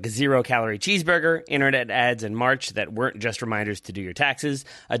ways, like a zero-calorie cheeseburger, internet ads in March that weren't just reminders to do your taxes,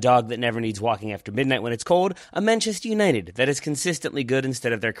 a dog that never needs walking after midnight when it's cold, a Manchester United that is consistently good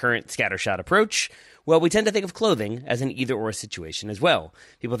instead of their current scattershot approach? Well, we tend to think of clothing as an either-or situation as well.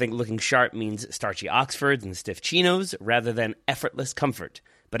 People think looking sharp means starchy Oxfords and stiff chinos rather than effortless comfort.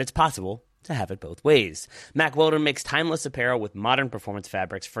 But it's possible to have it both ways. Mack Weldon makes timeless apparel with modern performance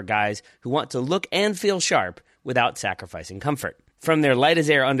fabrics for guys who want to look and feel sharp without sacrificing comfort. From their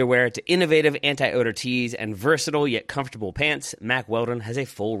light-as-air underwear to innovative anti-odor tees and versatile yet comfortable pants, Mack Weldon has a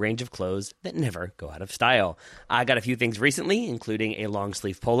full range of clothes that never go out of style. I got a few things recently, including a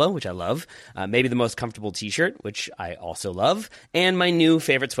long-sleeve polo, which I love, maybe the most comfortable t-shirt, which I also love, and my new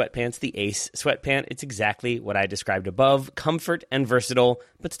favorite sweatpants, the Ace sweatpant. It's exactly what I described above, comfort and versatile,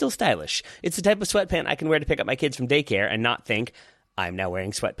 but still stylish. It's the type of sweatpant I can wear to pick up my kids from daycare and not think, I'm now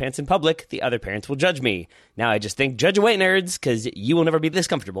wearing sweatpants in public, the other parents will judge me. Now I just think, judge away, nerds, because you will never be this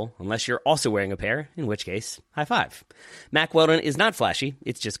comfortable unless you're also wearing a pair, in which case, high five. Mack Weldon is not flashy.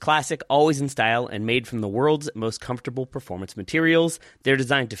 It's just classic, always in style, and made from the world's most comfortable performance materials. They're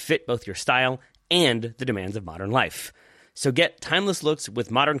designed to fit both your style and the demands of modern life. So get timeless looks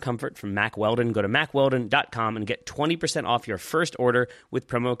with modern comfort from Mack Weldon. Go to MackWeldon.com and get 20% off your first order with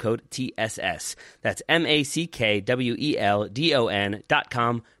promo code TSS. That's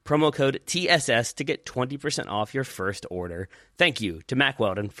MackWeldon.com, promo code TSS to get 20% off your first order. Thank you to Mack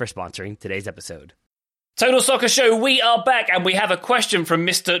Weldon for sponsoring today's episode. Total Soccer Show, we are back, and we have a question from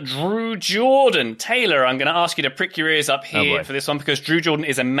Mr. Drew Jordan. Taylor, I'm going to ask you to prick your ears up here for this one, because Drew Jordan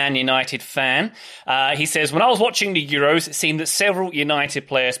is a Man United fan. He says, when I was watching the Euros, it seemed that several United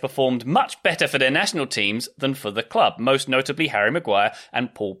players performed much better for their national teams than for the club, most notably Harry Maguire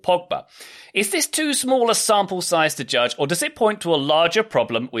and Paul Pogba. Is this too small a sample size to judge, or does it point to a larger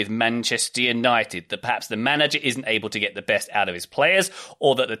problem with Manchester United, that perhaps the manager isn't able to get the best out of his players,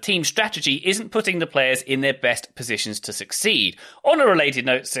 or that the team strategy isn't putting the players in their best positions to succeed? On a related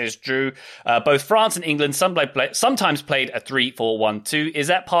note, says Drew, both France and England sometimes played a 3-4-1-2. Is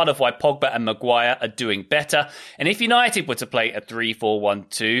that part of why Pogba and Maguire are doing better? And if United were to play a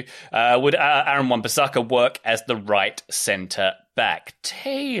 3-4-1-2, would Aaron Wan-Bissaka work as the right centre back?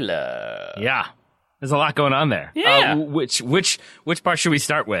 Taylor. Yeah, there's a lot going on there. Yeah. Which part should we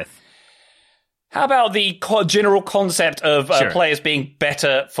start with? How about the general concept of Sure. players being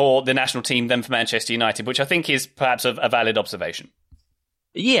better for the national team than for Manchester United, which I think is perhaps a valid observation?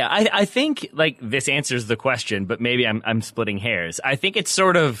 Yeah, I think like this answers the question, but maybe I'm splitting hairs. I think it's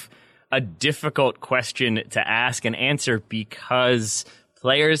sort of a difficult question to ask and answer because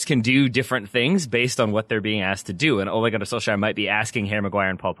players can do different things based on what they're being asked to do. And Ole Gunnar Solskjaer might be asking Harry Maguire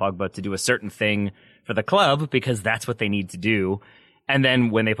and Paul Pogba to do a certain thing for the club because that's what they need to do. And then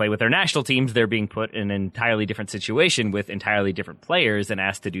when they play with their national teams, they're being put in an entirely different situation with entirely different players and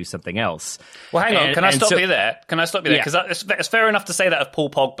asked to do something else. Well, hang on. Can I stop you there? Yeah. Because it's fair enough to say that of Paul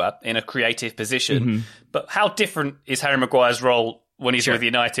Pogba in a creative position. But how different is Harry Maguire's role when he's with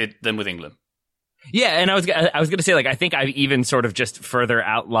United than with England? Yeah, and I was going to say, like, I think I've even sort of just further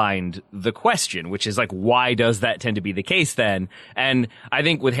outlined the question, which is like, why does that tend to be the case then? And I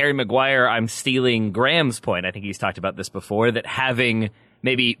think with Harry Maguire, I'm stealing Graham's point. I think he's talked about this before, that having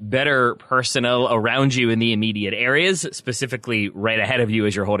maybe better personnel around you in the immediate areas, specifically right ahead of you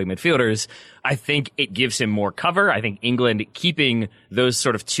as you're holding midfielders, I think it gives him more cover. I think England keeping those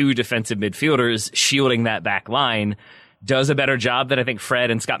sort of two defensive midfielders shielding that back line does a better job than I think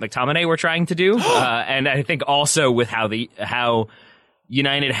Fred and Scott McTominay were trying to do. And I think also with how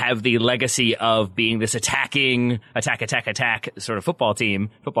United have the legacy of being this attack sort of football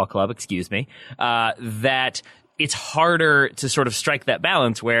club, that it's harder to sort of strike that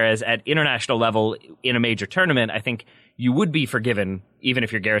balance. Whereas at international level in a major tournament, I think you would be forgiven, even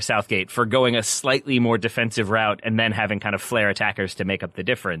if you're Gareth Southgate, for going a slightly more defensive route and then having kind of flair attackers to make up the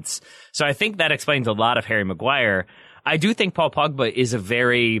difference. So I think that explains a lot of Harry Maguire. I do think Paul Pogba is a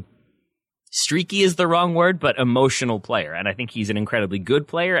very streaky is the wrong word, but emotional player. And I think he's an incredibly good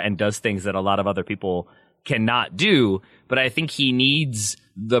player and does things that a lot of other people cannot do. But I think he needs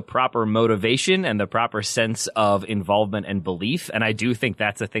the proper motivation and the proper sense of involvement and belief. And I do think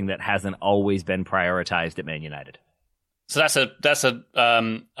that's a thing that hasn't always been prioritized at Man United. So that's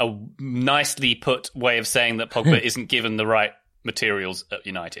a nicely put way of saying that Pogba isn't given the right materials at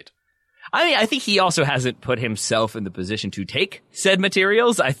United. I mean, I think he also hasn't put himself in the position to take said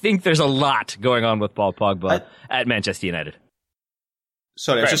materials. I think there's a lot going on with Paul Pogba at Manchester United.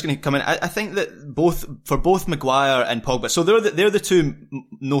 Sorry, I was just going to come in. I think that both Maguire and Pogba, so they're the two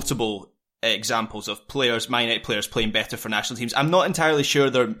notable examples of players, Man United players playing better for national teams. I'm not entirely sure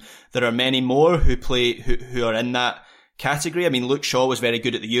there are many more who are in that category. I mean, Luke Shaw was very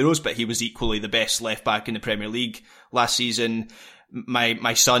good at the Euros, but he was equally the best left back in the Premier League last season.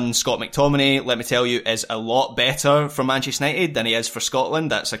 My son, Scott McTominay, let me tell you, is a lot better for Manchester United than he is for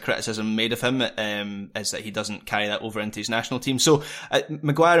Scotland. That's a criticism made of him, is that he doesn't carry that over into his national team. So,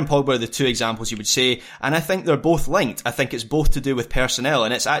 Maguire and Pogba are the two examples you would say, and I think they're both linked. I think it's both to do with personnel,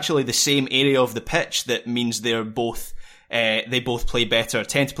 and it's actually the same area of the pitch that means they're both they both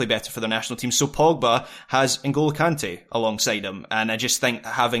tend to play better for their national team. So Pogba has N'Golo Kante alongside him, and I just think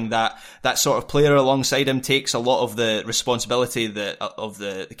having that sort of player alongside him takes a lot of the responsibility of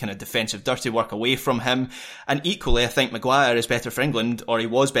the kind of defensive dirty work away from him. And equally, I think Maguire is better for England, or he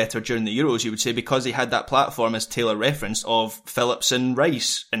was better during the Euros, you would say, because he had that platform, as Taylor referenced, of Phillips and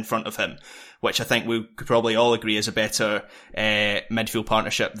Rice in front of him, which I think we could probably all agree is a better midfield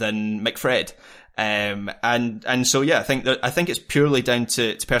partnership than McFred. And so yeah, I think it's purely down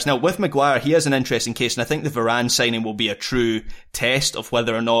to personnel. With Maguire, he has an interesting case, and I think the Varane signing will be a true test of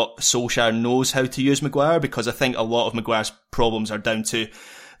whether or not Solskjaer knows how to use Maguire, because I think a lot of Maguire's problems are down to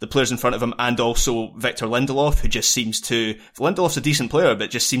the players in front of him, and also Victor Lindelof, who just seems to, Lindelof's a decent player,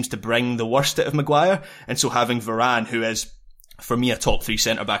 but just seems to bring the worst out of Maguire. And so having Varane, who is, for me, a top 3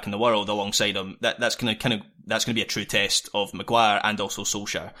 centre back in the world alongside him, that's going to be a true test of Maguire and also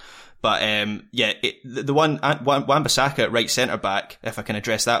Solskjaer. But the Wan-Bissaka at right centre back, if I can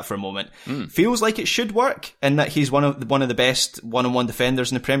address that for a moment, feels like it should work, in that he's one of the best one-on-one defenders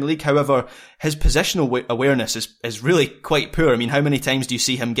in the Premier League. However, his positional awareness is really quite poor. I mean, how many times do you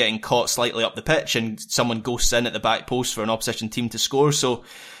see him getting caught slightly up the pitch and someone ghosts in at the back post for an opposition team to score? So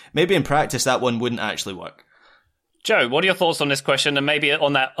maybe in practice that one wouldn't actually work. Joe, what are your thoughts on this question, and maybe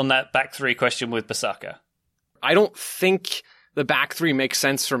on that back three question with Bissaka? I don't think the back three makes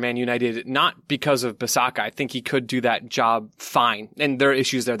sense for Man United, not because of Bissaka. I think he could do that job fine. And there are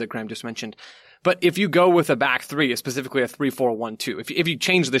issues there that Graham just mentioned. But if you go with a back three, specifically a 3-4-1-2, if you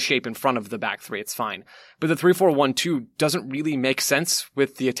change the shape in front of the back three, it's fine. But the 3-4-1-2 doesn't really make sense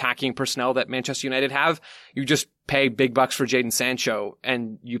with the attacking personnel that Manchester United have. You just pay big bucks for Jadon Sancho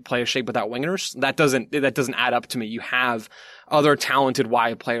and you play a shape without wingers. That doesn't add up to me. You have other talented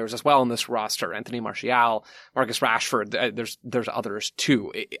wide players as well in this roster. Anthony Martial, Marcus Rashford. There's others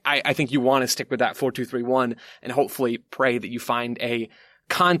too. I think you want to stick with that 4-2-3-1 and hopefully pray that you find a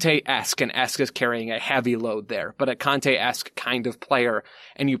Conte-esque, and esque is carrying a heavy load there, but a Conte-esque kind of player,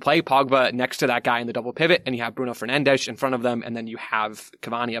 and you play Pogba next to that guy in the double pivot, and you have Bruno Fernandes in front of them, and then you have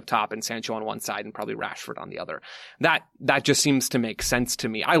Cavani up top and Sancho on one side and probably Rashford on the other. That just seems to make sense to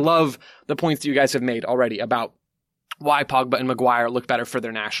me. I love the points that you guys have made already about why Pogba and Maguire look better for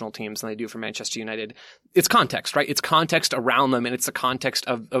their national teams than they do for Manchester United. It's context, right? It's context around them, and it's the context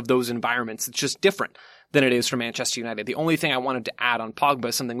of those environments. It's just different than it is for Manchester United. The only thing I wanted to add on Pogba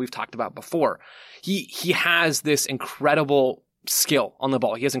is something we've talked about before. He has this incredible skill on the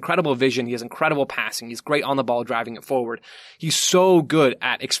ball. He has incredible vision. He has incredible passing. He's great on the ball, driving it forward. He's so good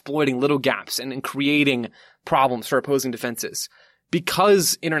at exploiting little gaps and creating problems for opposing defenses.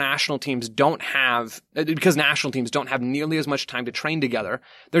 Because national teams don't have nearly as much time to train together,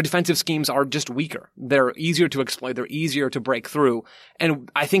 their defensive schemes are just weaker. They're easier to exploit. They're easier to break through. And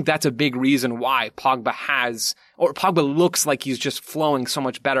I think that's a big reason why Pogba looks like he's just flowing so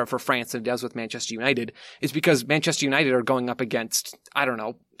much better for France than it does with Manchester United, is because Manchester United are going up against,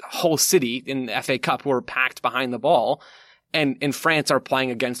 Hull City in the FA Cup who are packed behind the ball. And in France are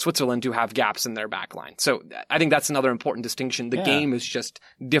playing against Switzerland who have gaps in their back line. So I think that's another important distinction. The game is just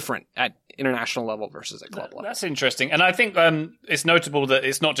different at international level versus at club level. That's interesting. And I think it's notable that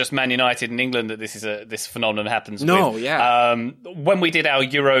it's not just Man United in England that this phenomenon happens with. When we did our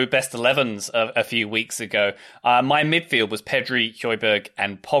Euro Best 11s a few weeks ago, my midfield was Pedri, Højbjerg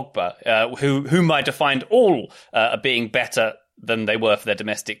and Pogba, whom I defined all being better than they were for their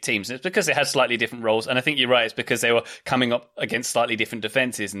domestic teams. And it's because they had slightly different roles. And I think you're right, it's because they were coming up against slightly different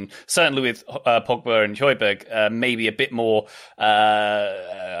defences. And certainly with Pogba and Højbjerg, maybe a bit more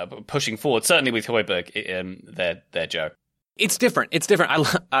pushing forward. Certainly with Højbjerg, there, Joe. It's different.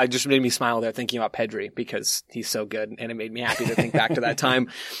 I just made me smile there thinking about Pedri because he's so good, and it made me happy to think back to that time,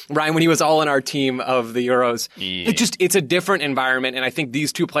 Ryan, when he was all in our team of the Euros. Yeah. It's a different environment, and I think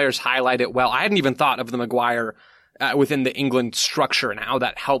these two players highlight it well. I hadn't even thought of the Maguire within the England structure and how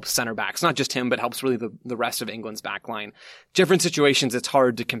that helps center backs. Not just him, but helps really the rest of England's back line. Different situations, it's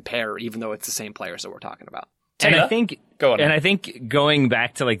hard to compare, even though it's the same players that we're talking about. And I think going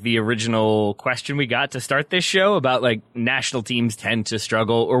back to the original question we got to start this show about national teams tend to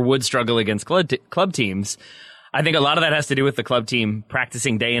struggle or would struggle against club teams. I think a lot of that has to do with the club team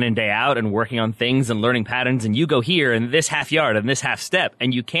practicing day in and day out and working on things and learning patterns. And you go here and this half yard and this half step,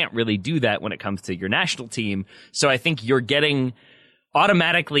 and you can't really do that when it comes to your national team. So I think you're getting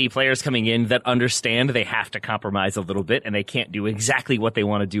automatically players coming in that understand they have to compromise a little bit and they can't do exactly what they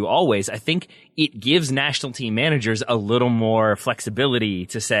want to do always. I think it gives national team managers a little more flexibility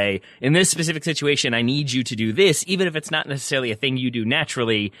to say, in this specific situation, I need you to do this, even if it's not necessarily a thing you do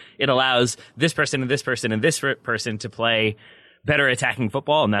naturally. It allows this person and this person and this person to play better attacking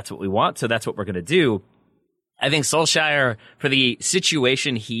football, and that's what we want, so that's what we're going to do. I think Solskjaer, for the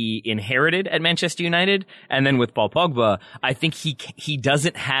situation he inherited at Manchester United, and then with Paul Pogba, I think he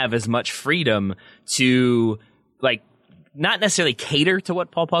doesn't have as much freedom to, not necessarily cater to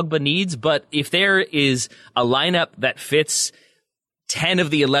what Paul Pogba needs, but if there is a lineup that fits 10 of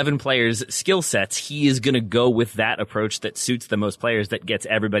the 11 players' skill sets, he is going to go with that approach that suits the most players, that gets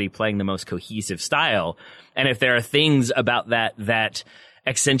everybody playing the most cohesive style. And if there are things about that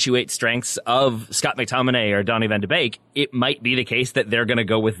accentuate strengths of Scott McTominay or Donny van de Beek, it might be the case that they're going to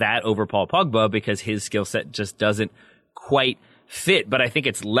go with that over Paul Pogba because his skill set just doesn't quite fit. But I think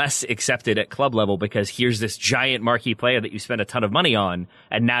it's less accepted at club level because here's this giant marquee player that you spend a ton of money on,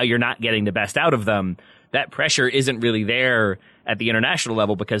 and now you're not getting the best out of them. That pressure isn't really there at the international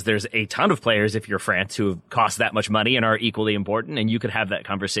level because there's a ton of players, if you're France, who have cost that much money and are equally important, and you could have that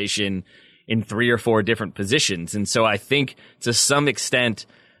conversation in 3 or 4 different positions. And so I think to some extent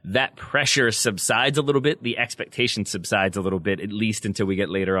that pressure subsides a little bit. The expectation subsides a little bit, at least until we get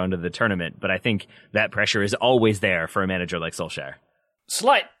later on to the tournament. But I think that pressure is always there for a manager like Solskjaer.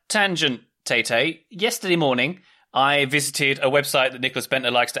 Slight tangent, Tay. Yesterday morning, I visited a website that Nicholas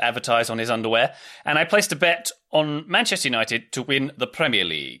Bentner likes to advertise on his underwear, and I placed a bet on Manchester United to win the Premier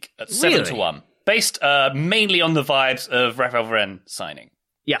League at 7-1, based mainly on the vibes of Raphael Varane signing.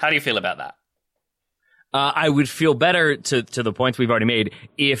 Yeah. How do you feel about that? I would feel better, to the points we've already made,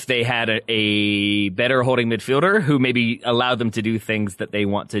 if they had a better holding midfielder who maybe allowed them to do things that they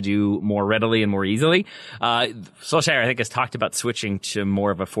want to do more readily and more easily. Solskjaer, I think, has talked about switching to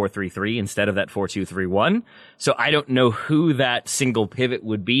more of a 4-3-3 instead of that 4-2-3-1. So I don't know who that single pivot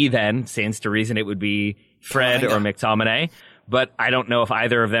would be then. Stands to reason it would be Fred or McTominay. But I don't know if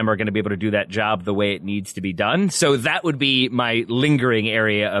either of them are going to be able to do that job the way it needs to be done. So that would be my lingering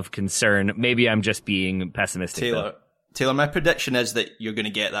area of concern. Maybe I'm just being pessimistic. Taylor, my prediction is that you're going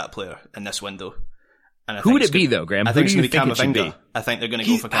to get that player in this window. And who would it be, though, Graham? I think it's going to be Camavinga. I think they're going to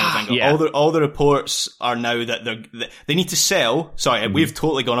go for Camavinga. yeah. All the reports are now that they need to sell. Sorry, we've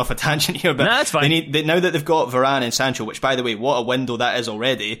totally gone off a tangent here, but no, that's fine. now that they've got Varane and Sancho, which by the way, what a window that is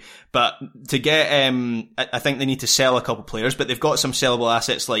already. But to get, I think they need to sell a couple players, but they've got some sellable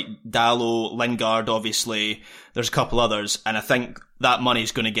assets like Dalot, Lingard, obviously. There's a couple others, and I think that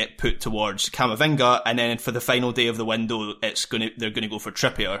money's going to get put towards Camavinga, and then for the final day of the window, they're going to go for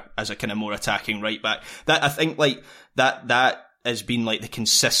Trippier as a kind of more attacking right back. That I think like that has been like the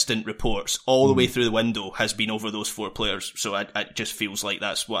consistent reports all the way through the window has been over those 4 players. So it just feels like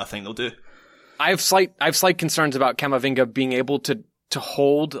that's what I think they'll do. I have slight concerns about Camavinga being able to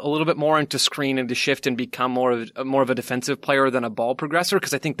hold a little bit more and to screen and to shift and become more of a defensive player than a ball progressor,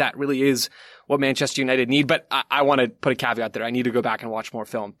 because I think that really is what Manchester United need. But I want to put a caveat there. I need to go back and watch more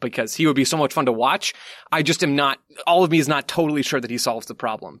film because he would be so much fun to watch. I just am not, all of me is not totally sure that he solves the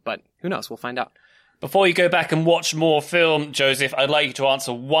problem, but who knows? We'll find out. Before you go back and watch more film, Joseph, I'd like you to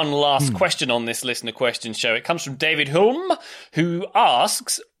answer one last question on this listener question show. It comes from David Hulme, who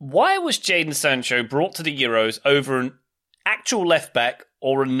asks, why was Jadon Sancho brought to the Euros over an actual left-back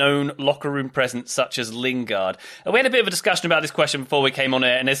or a known locker room presence such as Lingard? And we had a bit of a discussion about this question before we came on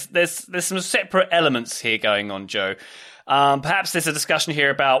air, and there's some separate elements here going on, Joe. Perhaps there's a discussion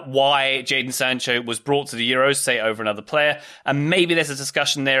here about why Jadon Sancho was brought to the Euros, say, over another player, and maybe there's a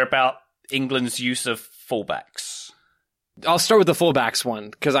discussion there about England's use of fullbacks. I'll start with the fullbacks one,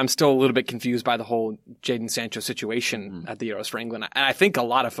 because I'm still a little bit confused by the whole Jadon Sancho situation at the Euros for England. And I think a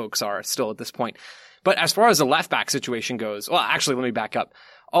lot of folks are still at this point. But as far as the left-back situation goes, well, actually, let me back up.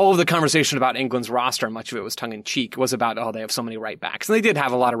 All of the conversation about England's roster, much of it was tongue-in-cheek, was about, they have so many right-backs. And they did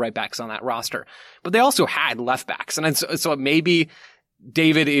have a lot of right-backs on that roster. But they also had left-backs. And so maybe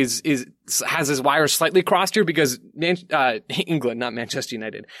David has his wires slightly crossed here because England, not Manchester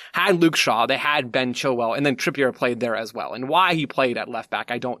United, had Luke Shaw, they had Ben Chilwell, and then Trippier played there as well. And why he played at left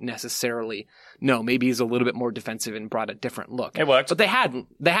back, I don't necessarily know. Maybe he's a little bit more defensive and brought a different look. It worked. But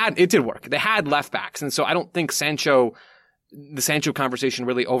it did work. They had left backs, and so I don't think the Sancho conversation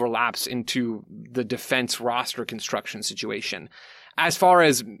really overlaps into the defense roster construction situation. As far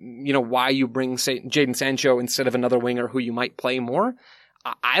as, why you bring Jadon Sancho instead of another winger who you might play more,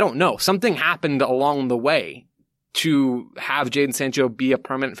 I don't know. Something happened along the way to have Jadon Sancho be a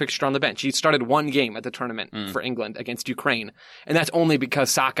permanent fixture on the bench. He started one game at the tournament for England against Ukraine, and that's only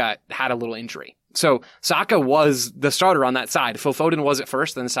because Saka had a little injury. So Saka was the starter on that side. Phil Foden was at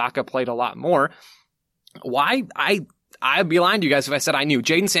first, then Saka played a lot more. Why? I'd be lying to you guys if I said I knew.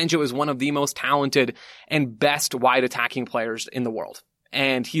 Jadon Sancho is one of the most talented and best wide attacking players in the world.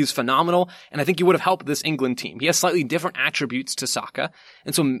 And he's phenomenal, and I think he would have helped this England team. He has slightly different attributes to Saka,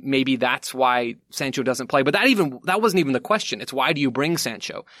 and so maybe that's why Sancho doesn't play. But that wasn't even the question. It's why do you bring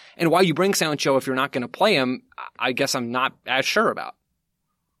Sancho? And why you bring Sancho if you're not going to play him, I guess I'm not as sure about.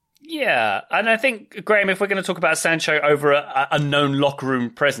 Yeah, and I think, Graham, if we're going to talk about Sancho over a known locker room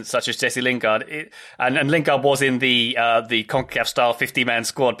presence such as Jesse Lingard, and Lingard was in the CONCACAF style 50-man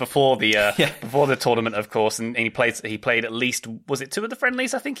squad before the tournament, of course, and he played at least, was it 2 of the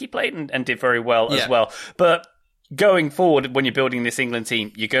friendlies? I think he played and did very well as well. But going forward, when you're building this England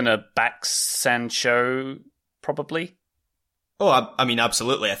team, you're going to back Sancho probably. Oh, I mean,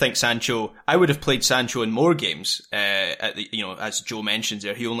 absolutely. I think I would have played Sancho in more games. As Joe mentions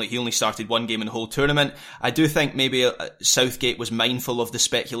there, he only started one game in the whole tournament. I do think maybe Southgate was mindful of the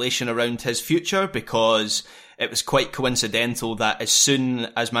speculation around his future because it was quite coincidental that as soon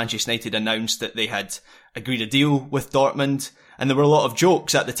as Manchester United announced that they had agreed a deal with Dortmund, and there were a lot of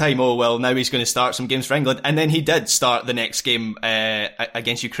jokes at the time, oh, well, now he's going to start some games for England. And then he did start the next game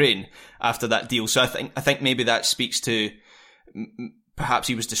against Ukraine after that deal. So I think maybe that speaks to perhaps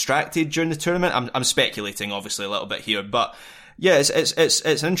he was distracted during the tournament. I'm speculating, obviously, a little bit here, but yeah, it's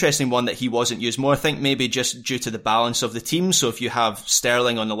an interesting one that he wasn't used more. I think maybe just due to the balance of the team. So if you have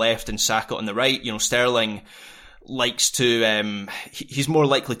Sterling on the left and Saka on the right, Sterling likes to, he's more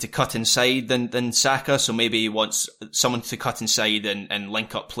likely to cut inside than Saka. So maybe he wants someone to cut inside and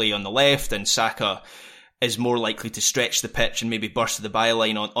link up play on the left, and Saka is more likely to stretch the pitch and maybe burst to the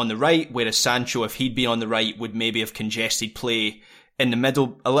byline on the right, whereas Sancho, if he'd been on the right, would maybe have congested play in the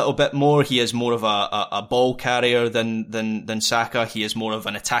middle a little bit more. He is more of a ball carrier than Saka. He is more of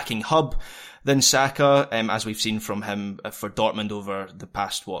an attacking hub than Saka, as we've seen from him for Dortmund over the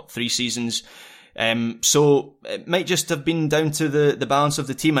past, 3 seasons. So it might just have been down to the balance of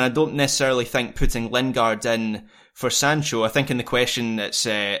the team, and I don't necessarily think putting Lingard in for Sancho. I think in the question it's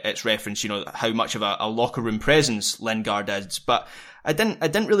referenced, how much of a locker room presence Lingard is, but I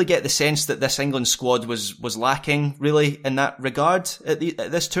didn't really get the sense that this England squad was lacking really in that regard at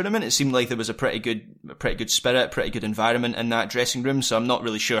this tournament. It seemed like there was a pretty good spirit, pretty good environment in that dressing room. So I'm not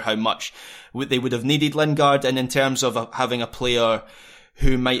really sure how much they would have needed Lingard, and in terms of having a player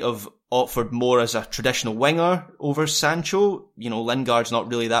who might have offered more as a traditional winger over Sancho. Lingard's not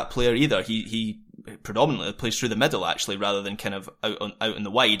really that player either. He predominantly plays through the middle actually, rather than kind of out in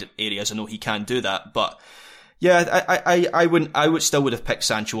the wide areas. I know he can do that, but yeah, I would still have picked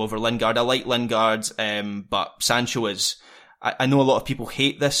Sancho over Lingard. I like Lingard, but Sancho is. I know a lot of people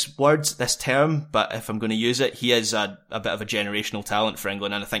hate this term, but if I'm going to use it, he is a bit of a generational talent for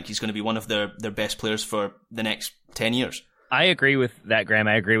England, and I think he's going to be one of their best players for the next 10 years. I agree with that, Graham.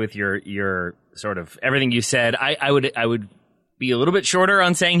 I agree with your sort of everything you said. I would be a little bit shorter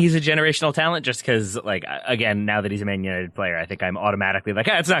on saying he's a generational talent, just because, like, again, now that he's a Man United player, I think I'm automatically like,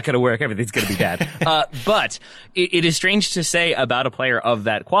 it's not going to work. Everything's going to be bad. But it is strange to say about a player of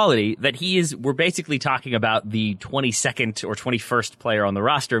that quality that we're basically talking about the 22nd or 21st player on the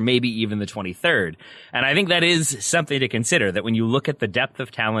roster, maybe even the 23rd. And I think that is something to consider, that when you look at the depth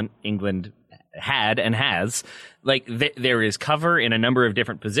of talent England had and has, like, there is cover in a number of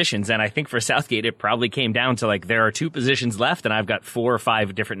different positions. And I think for Southgate, it probably came down to, like, there are 2 positions left and I've got 4 or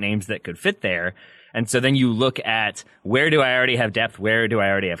 5 different names that could fit there. And so then you look at, where do I already have depth? Where do I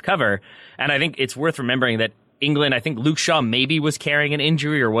already have cover? And I think it's worth remembering that England, I think Luke Shaw maybe was carrying an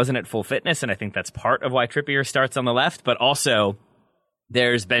injury or wasn't at full fitness. And I think that's part of why Trippier starts on the left, but also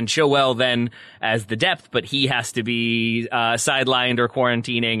there's Ben Chilwell then as the depth, but he has to be sidelined or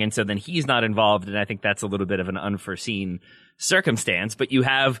quarantining, and so then he's not involved, and I think that's a little bit of an unforeseen circumstance. But you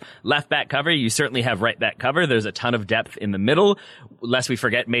have left back cover, you certainly have right back cover. There's a ton of depth in the middle. Lest we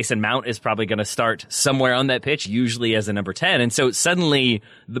forget, Mason Mount is probably going to start somewhere on that pitch, usually as a number 10. And so suddenly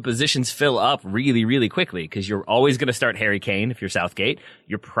the positions fill up really, really quickly, because you're always going to start Harry Kane if you're Southgate.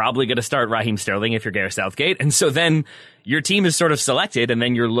 You're probably going to start Raheem Sterling if you're Gareth Southgate. And so then your team is sort of selected, and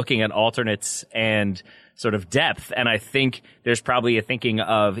then you're looking at alternates and sort of depth. And I think there's probably a thinking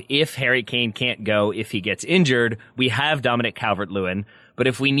of, if Harry Kane can't go, if he gets injured, we have Dominic Calvert-Lewin. But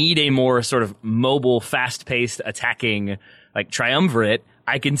if we need a more sort of mobile, fast-paced, attacking, like, triumvirate,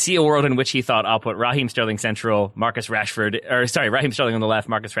 I can see a world in which he thought, I'll put Raheem Sterling central, Raheem Sterling on the left,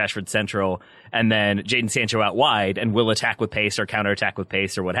 Marcus Rashford central, and then Jadon Sancho out wide, and we'll attack with pace or counterattack with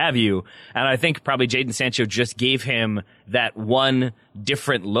pace or what have you. And I think probably Jadon Sancho just gave him that one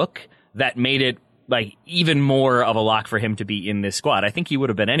different look that made it, like, even more of a lock for him to be in this squad. I think he would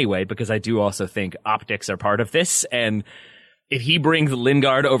have been anyway, because I do also think optics are part of this. And if he brings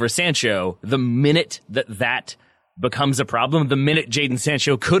Lingard over Sancho, the minute that becomes a problem, the minute Jadon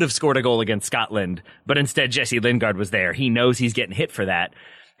Sancho could have scored a goal against Scotland, but instead Jesse Lingard was there, he knows he's getting hit for that.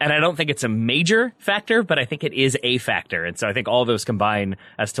 And I don't think it's a major factor, but I think it is a factor. And so I think all those combine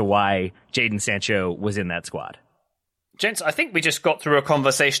as to why Jadon Sancho was in that squad. Gents, I think we just got through a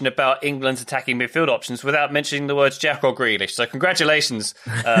conversation about England's attacking midfield options without mentioning the words Jack or Grealish. So congratulations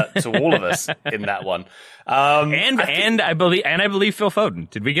to all of us in that one. I believe Phil Foden.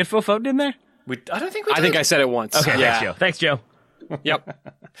 Did we get Phil Foden in there? I don't think we did. I think I said it once. Okay, yeah. Thanks, Joe.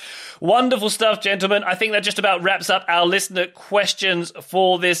 Yep. Wonderful stuff, gentlemen. I think that just about wraps up our listener questions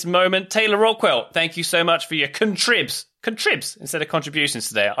for this moment. Taylor Rockwell, thank you so much for your contribs instead of contributions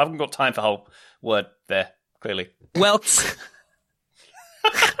today. I haven't got time for a whole word there, clearly. Well,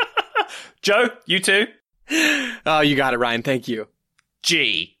 Joe, you too? Oh, you got it, Ryan. Thank you.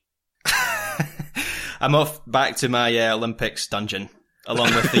 G. I'm off back to my Olympics dungeon,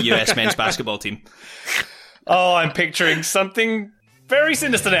 along with the US men's basketball team. Oh, I'm picturing something very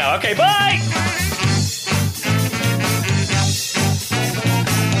sinister now. Okay, bye!